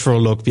of retro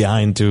look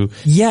behind too.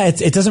 Yeah,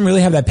 it doesn't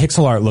really have that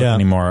pixel art look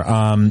anymore.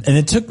 And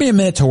it took me a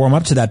minute to warm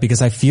up to that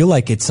because I feel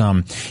like it's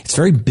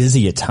very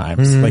busy at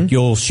times. Like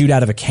you'll shoot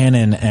out of a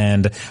cannon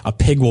and a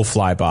pig will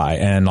fly by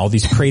and all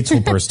these crates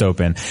will burst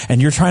open.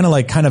 And you're trying to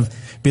like kind of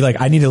be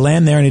like, I need to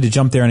land there, I need to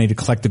jump there, I need to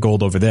collect the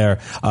gold over there.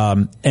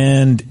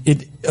 And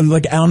it,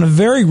 like on a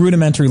very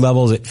rudimentary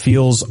levels, it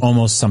feels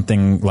almost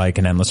something like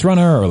an endless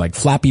runner or like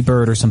Flappy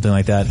Bird or something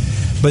like that.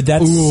 But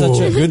that's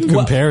such a good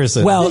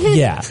comparison. Well,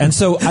 yeah. And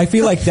so I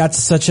feel like that's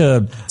such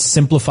a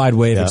simplified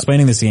way of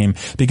explaining this game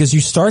because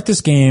you start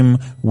this game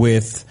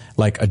with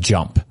like a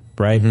jump,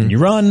 right? And you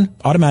run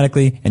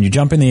automatically and you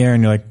jump in the air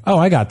and you're like, oh,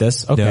 I got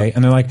this. Okay. Yeah.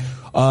 And they're like,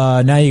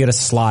 now you gotta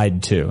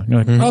slide too. And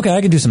you're like, okay,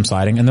 I can do some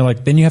sliding. And they're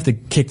like, then you have to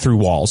kick through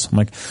walls. I'm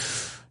like,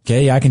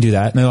 okay, yeah, I can do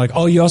that. And they're like,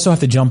 oh, you also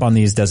have to jump on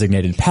these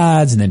designated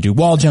pads and then do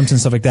wall jumps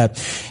and stuff like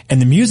that.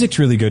 And the music's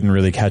really good and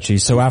really catchy.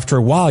 So after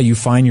a while, you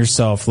find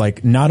yourself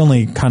like not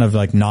only kind of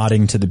like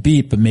nodding to the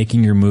beat, but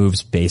making your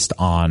moves based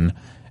on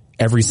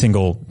every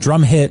single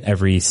drum hit,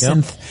 every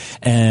synth,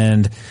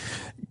 and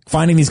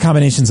finding these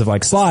combinations of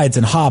like slides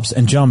and hops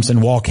and jumps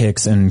and wall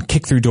kicks and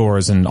kick through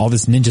doors and all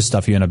this ninja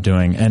stuff you end up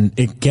doing. And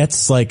it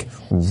gets like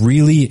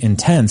really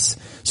intense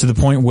to the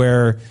point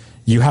where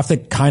you have to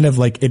kind of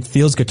like, it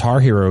feels Guitar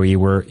Hero-y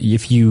where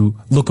if you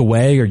look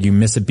away or you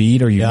miss a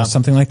beat or you miss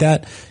something like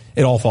that,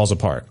 it all falls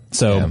apart.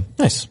 So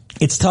nice.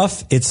 It's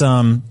tough. It's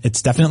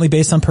definitely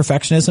based on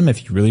perfectionism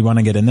if you really want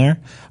to get in there.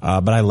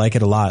 But I like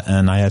it a lot.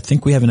 And I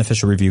think we have an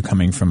official review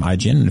coming from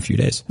IGN in a few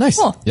days. Nice.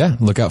 Cool. Yeah,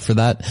 look out for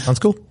that. Sounds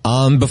cool.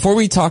 Before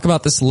we talk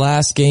about this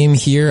last game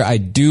here, I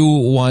do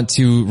want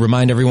to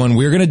remind everyone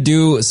we're going to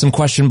do some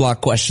question block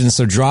questions.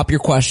 So drop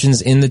your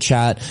questions in the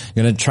chat.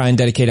 I'm going to try and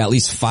dedicate at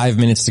least 5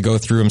 minutes to go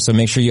through them. So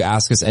make sure you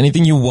ask us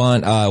anything you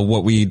want,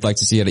 what we'd like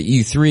to see at an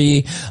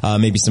E3,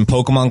 maybe some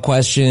Pokemon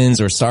questions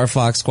or Star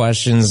Fox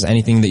questions,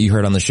 anything that you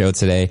heard on the show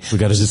today. We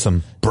got to do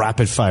some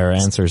rapid fire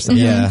answers.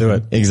 Yeah, do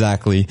it.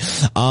 Exactly.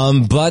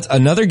 But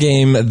another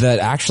game that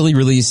actually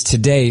released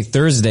today,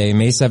 Thursday,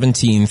 May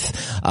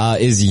 17th,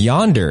 is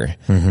Yonder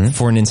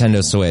for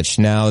Nintendo Switch.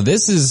 Now,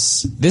 this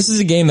is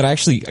a game that I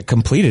actually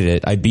completed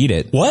it. I beat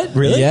it. What?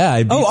 Really? Yeah,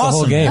 I beat the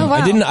whole game. Oh, wow.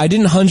 I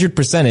didn't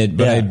 100% it,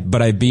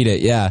 but I beat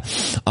it. Yeah.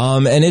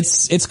 And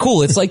it's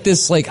cool. It's like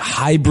this like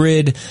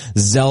hybrid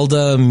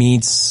Zelda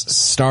meets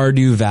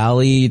Stardew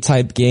Valley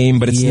type game,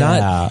 but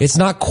it's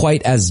not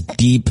quite as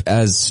deep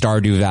as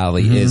Stardew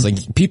Valley is.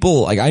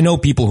 Like I know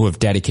people who have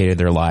dedicated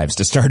their lives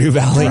to Stardew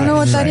Valley. I don't know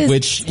what that is.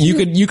 Which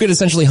you could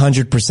essentially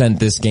 100%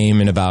 this game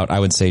in about, I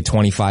would say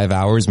 25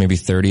 hours, maybe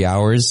 30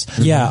 hours.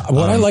 Yeah.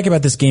 What I like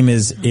about this game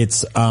is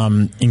it's,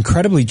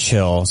 incredibly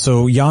chill.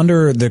 So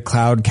Yonder, the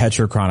Cloud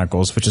Catcher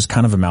Chronicles, which is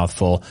kind of a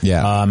mouthful.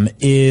 Yeah.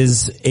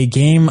 Is a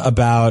game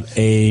about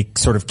a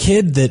sort of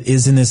kid that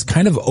is in this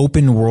kind of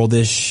open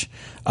worldish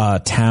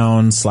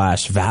town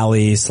 /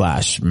 valley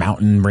 /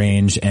 mountain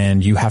range,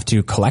 and you have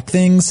to collect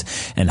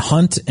things and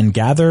hunt and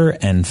gather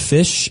and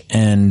fish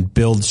and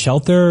build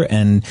shelter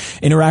and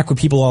interact with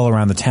people all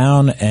around the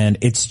town, and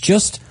it's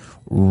just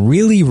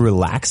really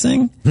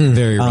relaxing.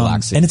 Very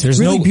relaxing. And it's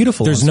really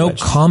beautiful. There's no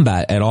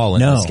combat at all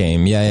in this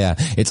game. Yeah.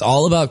 It's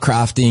all about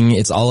crafting.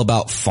 It's all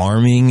about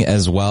farming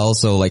as well.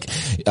 So like,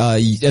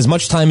 as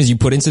much time as you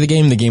put into the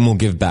game will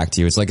give back to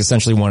you. It's like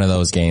essentially one of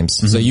those games.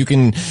 So you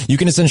can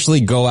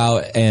essentially go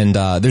out and,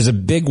 there's a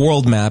big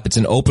world map. It's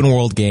an open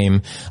world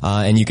game.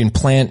 And you can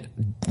plant,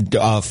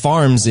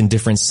 farms in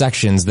different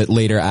sections that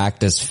later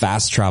act as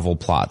fast travel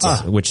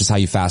plots, which is how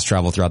you fast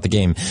travel throughout the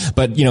game.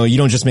 But, you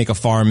don't just make a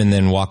farm and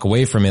then walk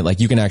away from it.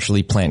 Like you can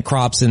actually plant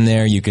crops in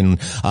there. You can,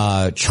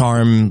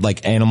 charm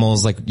like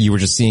animals like you were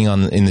just seeing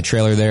in the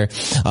trailer there,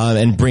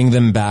 and bring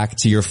them back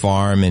to your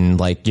farm and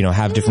like,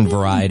 have different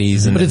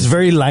varieties. But it's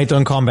very light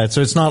on combat.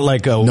 So it's not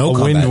like a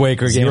Wind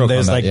Waker game.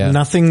 There's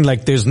nothing,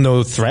 like there's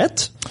no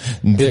threat.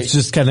 It's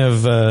just kind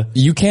of,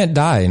 you can't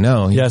die.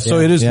 No. Yeah. So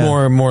it is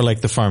more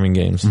like the farming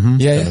games.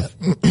 Yeah.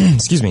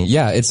 Excuse me.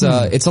 Yeah. It's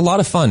a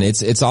lot of fun.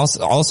 It's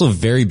also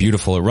very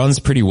beautiful. It runs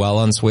pretty well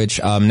on Switch.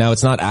 Now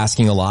it's not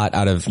asking a lot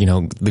out of,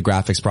 the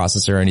graphics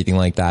processor or anything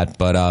like that,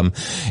 but,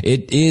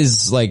 it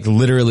is like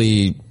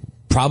literally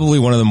probably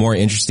one of the more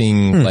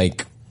interesting,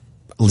 like,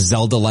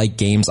 Zelda-like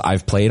games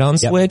I've played on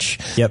Switch.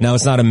 Yep. Now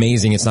it's not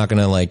amazing. It's not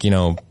gonna like,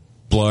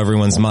 blow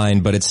everyone's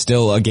mind, but it's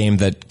still a game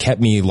that kept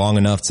me long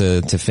enough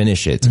to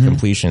finish it to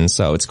completion.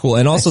 So it's cool.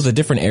 And also the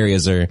different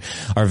areas are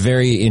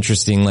very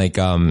interesting. Like,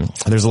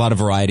 there's a lot of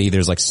variety.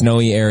 There's like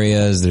snowy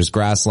areas, there's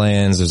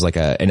grasslands, there's like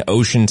an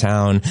ocean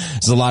town.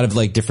 There's a lot of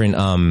like different,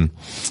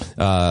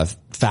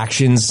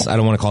 factions. I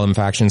don't want to call them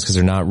factions because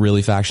they're not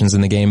really factions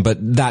in the game, but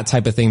that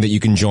type of thing that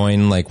you can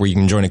join, like where you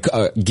can join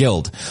a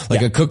guild,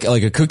 like a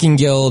cooking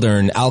guild or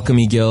an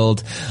alchemy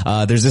guild.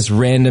 There's this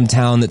random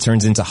town that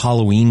turns into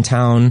Halloween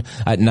town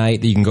at night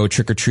that you can go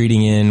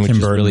trick-or-treating in, which is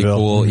really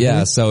cool.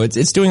 Yeah. So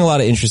it's doing a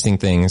lot of interesting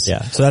things.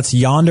 Yeah. So that's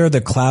Yonder,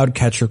 the Cloud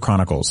Catcher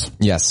Chronicles.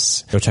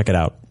 Yes. Go check it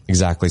out.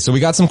 Exactly. So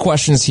we got some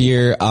questions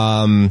here,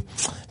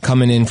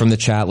 coming in from the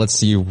chat. Let's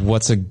see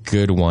what's a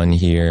good one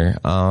here.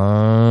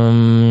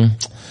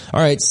 All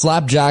right,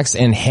 Slapjacks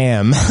and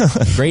Ham.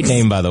 Great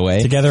name, by the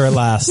way. Together at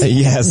last.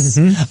 Yes.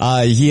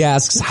 He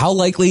asks, how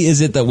likely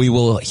is it that we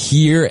will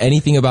hear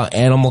anything about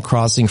Animal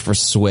Crossing for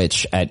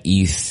Switch at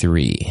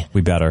E3?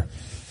 We better.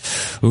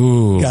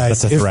 Ooh,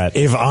 guys, that's a threat.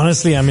 If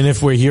honestly, I mean,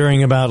 if we're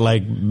hearing about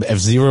like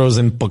F-Zeros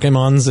and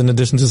Pokemons in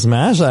addition to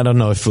Smash, I don't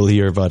know if we'll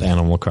hear about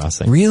Animal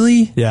Crossing.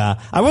 Really?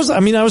 Yeah. I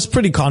was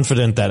pretty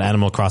confident that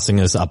Animal Crossing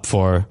is up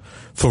for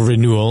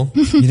renewal.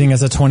 You think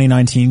it's a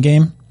 2019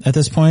 game at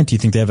this point? Do you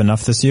think they have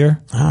enough this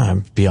year?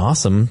 It'd be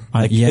awesome.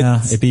 It'd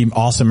be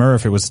awesomer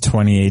if it was a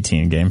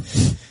 2018 game.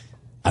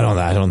 I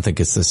don't think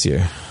it's this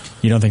year.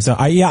 You don't think so?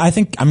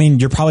 I mean,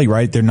 you're probably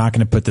right. They're not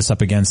going to put this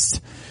up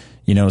against,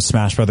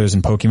 Smash Brothers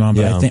and Pokemon,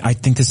 but I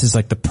think this is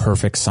like the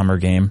perfect summer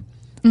game.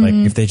 Like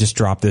if they just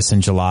drop this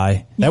in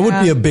July, that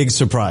would be a big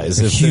surprise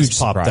if this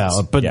popped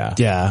out. But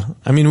yeah,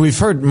 I mean, we've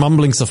heard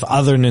mumblings of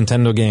other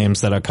Nintendo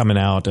games that are coming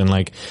out, and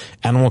like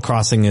Animal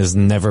Crossing is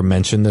never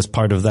mentioned as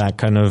part of that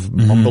kind of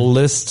mumble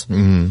list.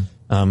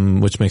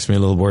 Which makes me a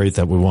little worried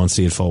that we won't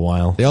see it for a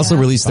while. They also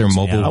released their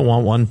mobile. I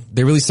want one.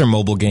 They released their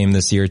mobile game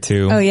this year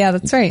too. Oh yeah,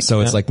 that's right. So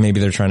it's like maybe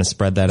they're trying to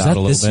spread that out a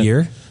little bit. This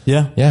year?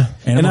 Yeah.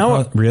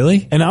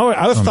 Really? And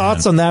our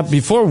thoughts on that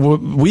before,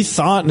 we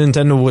thought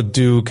Nintendo would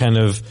do kind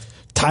of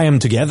tie them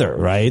together,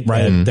 right?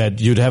 That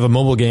you'd have a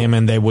mobile game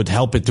and they would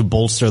help it to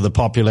bolster the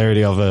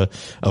popularity of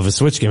a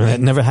Switch game. And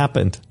that never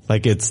happened.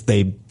 Like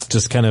they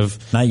just kind of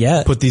Not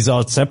yet. put these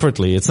out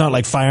separately. It's not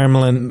like Fire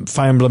Emblem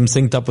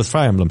synced up with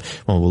Fire Emblem.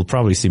 Well, we'll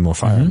probably see more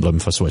Fire Emblem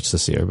for Switch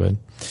this year, but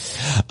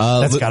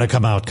that's got to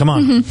come out. Come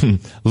on.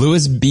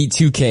 Lewis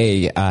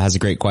B2K has a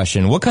great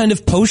question. What kind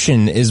of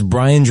potion is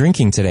Brian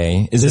drinking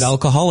today? Is it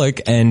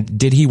alcoholic, and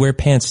did he wear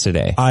pants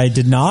today? I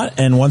did not,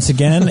 and once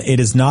again, it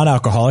is not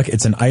alcoholic.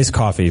 It's an iced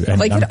coffee. And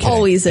Like I'm it kidding.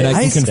 always is. And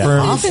I can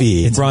confirm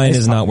coffee. Brian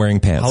is not wearing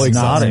pants. It's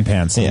not wearing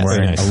pants. I'm Yeah, wearing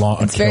very nice. a long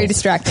It's very kilt.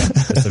 distracting.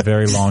 It's a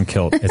very long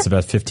kilt. It's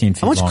about 15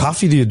 feet How much long.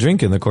 coffee do you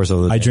drink in the course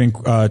of the day? I drink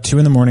 2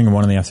 in the morning and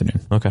 1 in the afternoon.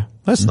 Okay.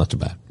 That's not too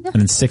bad. And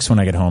then 6 when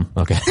I get home.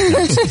 Okay.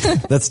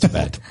 That's too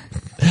bad.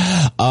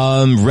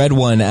 Red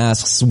One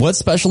asks, what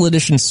special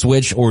edition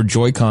Switch or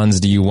Joy-Cons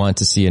do you want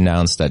to see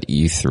announced at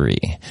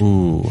E3?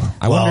 Ooh.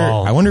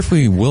 I wonder if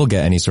we will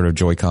get any sort of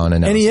Joy-Con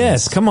announcement.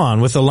 NES, come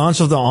on. With the launch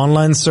of the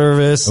online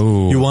service,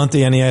 you want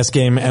the NES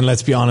game, and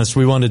let's be honest,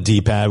 we want a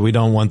D-pad. We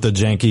don't want the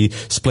janky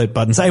split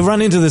buttons. I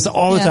run into this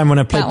all the time when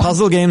I play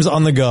puzzle games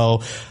on the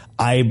go.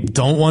 I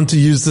don't want to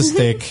use the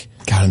stick.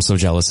 God, I'm so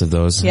jealous of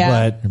those.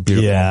 Yeah. But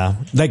yeah,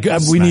 like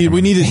we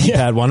need a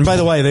D-pad one. By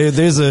the way,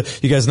 there's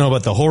you guys know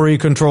about the Hori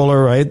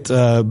controller, right?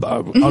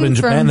 Out in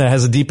Japan that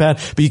has a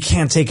D-pad, but you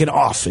can't take it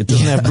off. It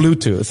doesn't have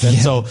Bluetooth. And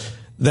so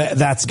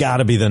that's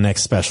gotta be the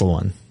next special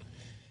one.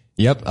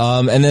 Yep.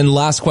 And then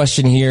last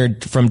question here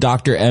from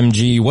Dr.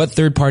 MG. What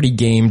third-party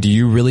game do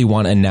you really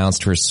want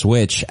announced for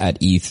Switch at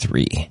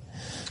E3?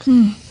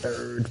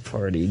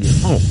 Third-party game.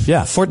 Oh,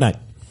 yeah, Fortnite.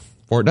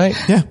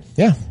 Fortnite? Yeah.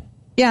 Yeah.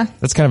 Yeah.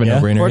 That's kind of a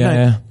no-brainer. Fortnite.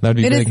 Yeah. That'd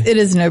be big. It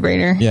is a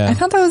no-brainer. Yeah. I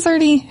thought that was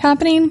already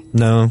happening.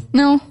 No,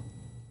 No.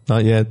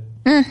 not yet.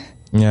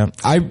 Yeah.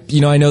 I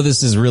know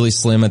this is really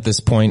slim at this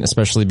point,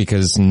 especially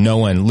because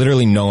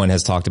literally no one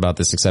has talked about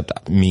this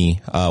except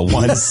me,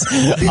 once.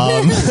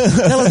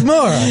 Tell us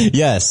more.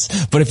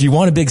 Yes. But if you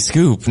want a big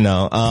scoop,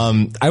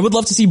 I would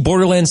love to see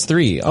Borderlands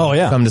 3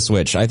 come to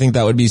Switch. I think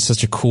that would be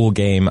such a cool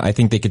game. I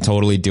think they could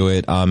totally do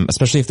it,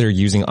 especially if they're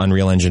using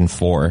Unreal Engine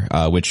 4,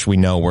 which we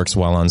know works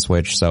well on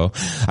Switch. So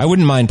I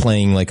wouldn't mind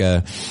playing like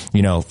a,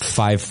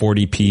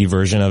 540p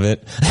version of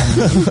it.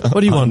 What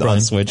do you want, Brian?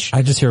 on Switch?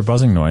 I just hear a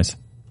buzzing noise.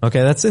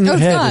 Okay, that's in your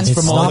it's head. not. It's from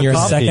It's all on the your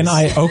copies. second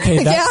eye.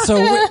 Okay, that's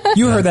Yeah.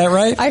 you heard that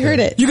right? I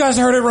heard it. You guys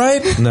heard it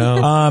right?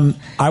 No.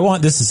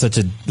 This is such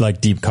a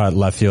deep cut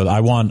left field. I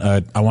want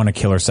a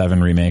Killer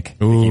 7 remake,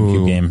 the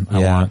GameCube game.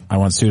 I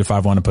want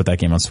Suda51 to put that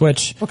game on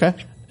Switch. Okay.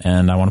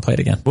 And I want to play it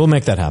again. We'll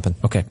make that happen.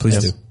 Okay, please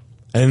do.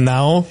 And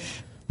now,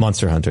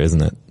 Monster Hunter,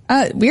 isn't it?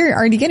 We're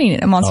already getting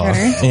it at Monster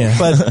Hunter Yeah.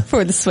 But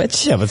for the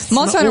Switch. Yeah, but it's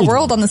Monster an Hunter old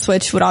World one. on the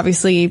Switch would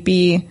obviously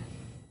be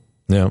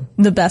yeah.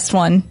 the best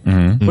one.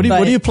 What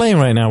are you playing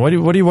right now? What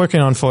are you working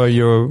on for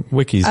your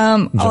wikis?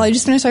 I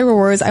just finished Cyber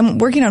Wars. I'm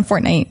working on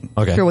Fortnite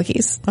Okay. for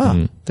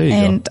wikis. There you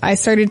And I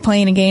started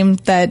playing a game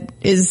that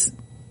is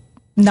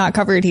not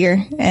covered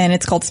here, and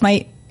it's called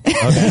Smite. go.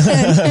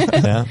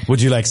 Yeah.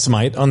 Would you like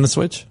Smite on the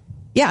Switch?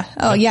 Yeah.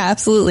 Oh, yeah,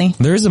 absolutely.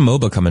 There is a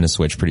MOBA coming to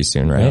Switch pretty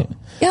soon, right? Is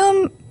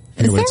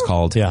I know what it's there?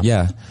 called. Yeah.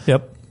 Yeah.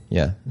 Yep.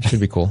 Yeah. It should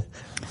be cool.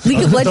 League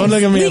of Legends. Don't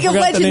look at me. I League of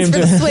forgot the Legends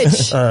name for the too.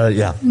 Switch.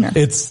 Yeah.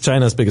 It's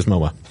China's biggest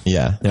MOBA.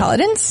 Yeah.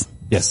 Paladins?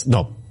 Yes.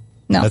 No.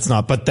 No. That's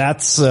not, but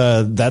that's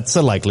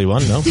a likely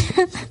one, no?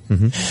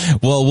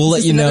 Well, we'll let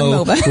Just you another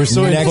know MOBA. We're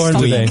so next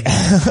informed week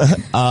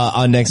today.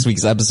 on next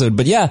week's episode.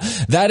 But yeah,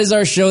 that is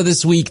our show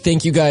this week.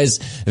 Thank you guys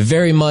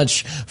very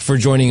much for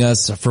joining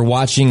us, for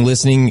watching,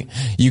 listening.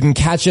 You can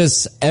catch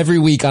us every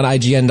week on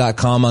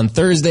IGN.com on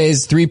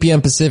Thursdays, 3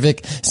 p.m.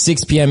 Pacific,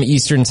 6 p.m.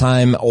 Eastern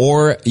time,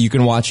 or you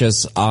can watch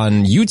us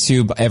on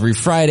YouTube every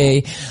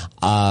Friday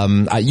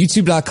at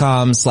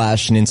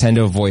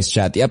youtube.com/Nintendo voice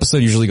chat. The episode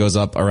usually goes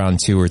up around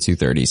 2 or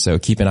 2:30, so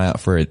keep an eye out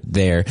for it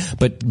there.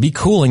 But be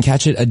cool and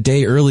catch it a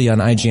day early on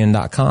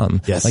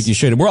IGN.com. Yes. Like you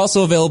should. We're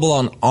also available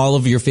on all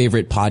of your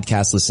favorite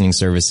podcast listening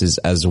services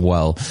as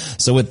well.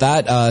 So with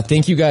that,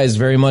 thank you guys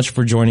very much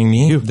for joining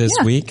me this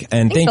week.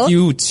 And Thanks, thank Philip.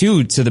 you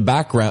too to the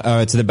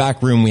background, to the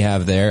back room we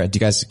have there.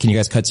 Can you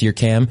guys cut to your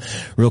cam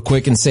real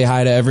quick and say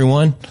hi to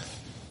everyone?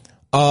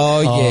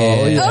 Oh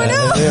yeah. Oh,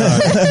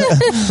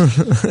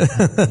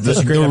 no. This is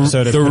a great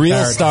episode of The real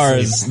Barrett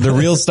stars, the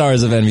real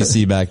stars of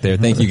NBC back there.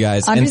 Thank you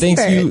guys. I'm And Missy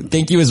Barrett.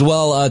 thank you as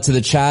well, to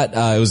the chat.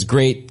 It was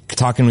great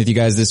talking with you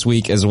guys this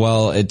week as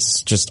well.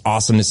 It's just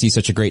awesome to see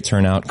such a great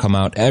turnout come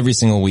out every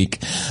single week.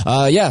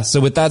 So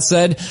with that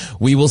said,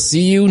 we will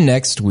see you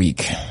next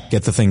week.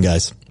 Get the thing,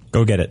 guys.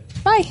 Go get it.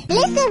 Bye.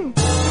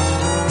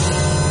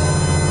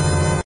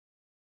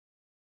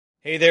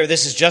 Hey there,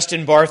 this is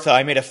Justin Bartha.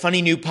 I made a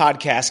funny new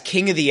podcast,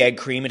 King of the Egg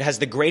Cream. It has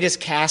the greatest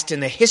cast in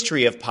the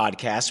history of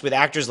podcasts with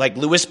actors like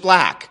Louis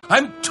Black,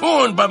 I'm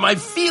torn by my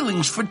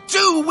feelings for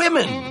two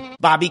women.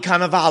 Bobby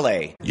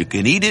Cannavale, You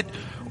can eat it,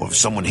 or if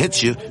someone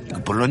hits you, you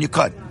can put it on your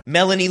cut.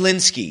 Melanie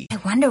Linsky, I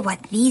wonder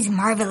what these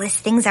marvelous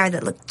things are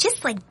that look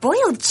just like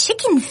boiled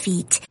chicken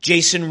feet.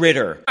 Jason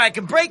Ritter, I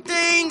can break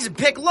things and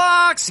pick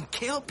locks and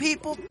kill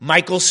people.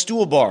 Michael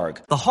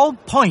Stuhlbarg, The whole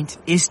point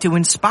is to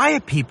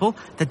inspire people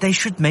that they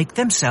should make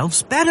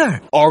themselves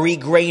better. Ari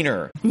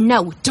Grainer,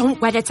 No,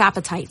 don't whet its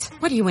appetite.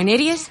 What are you, an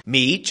idiot?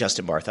 me,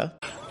 Justin Bartha,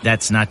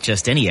 That's not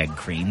just any egg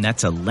cream,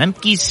 that's a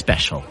Lemke's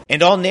special.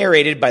 And all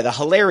narrated by the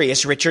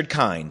hilarious Richard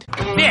Kind.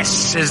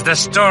 This is the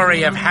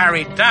story of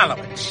Harry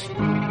Dalowitz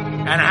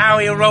and how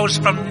he rose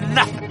from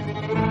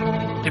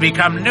nothing to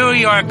become New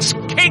York's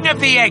King of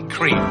the Egg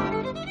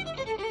Cream.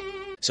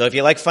 So if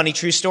you like funny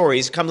true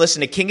stories, come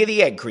listen to King of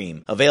the Egg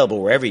Cream,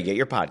 available wherever you get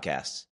your podcasts.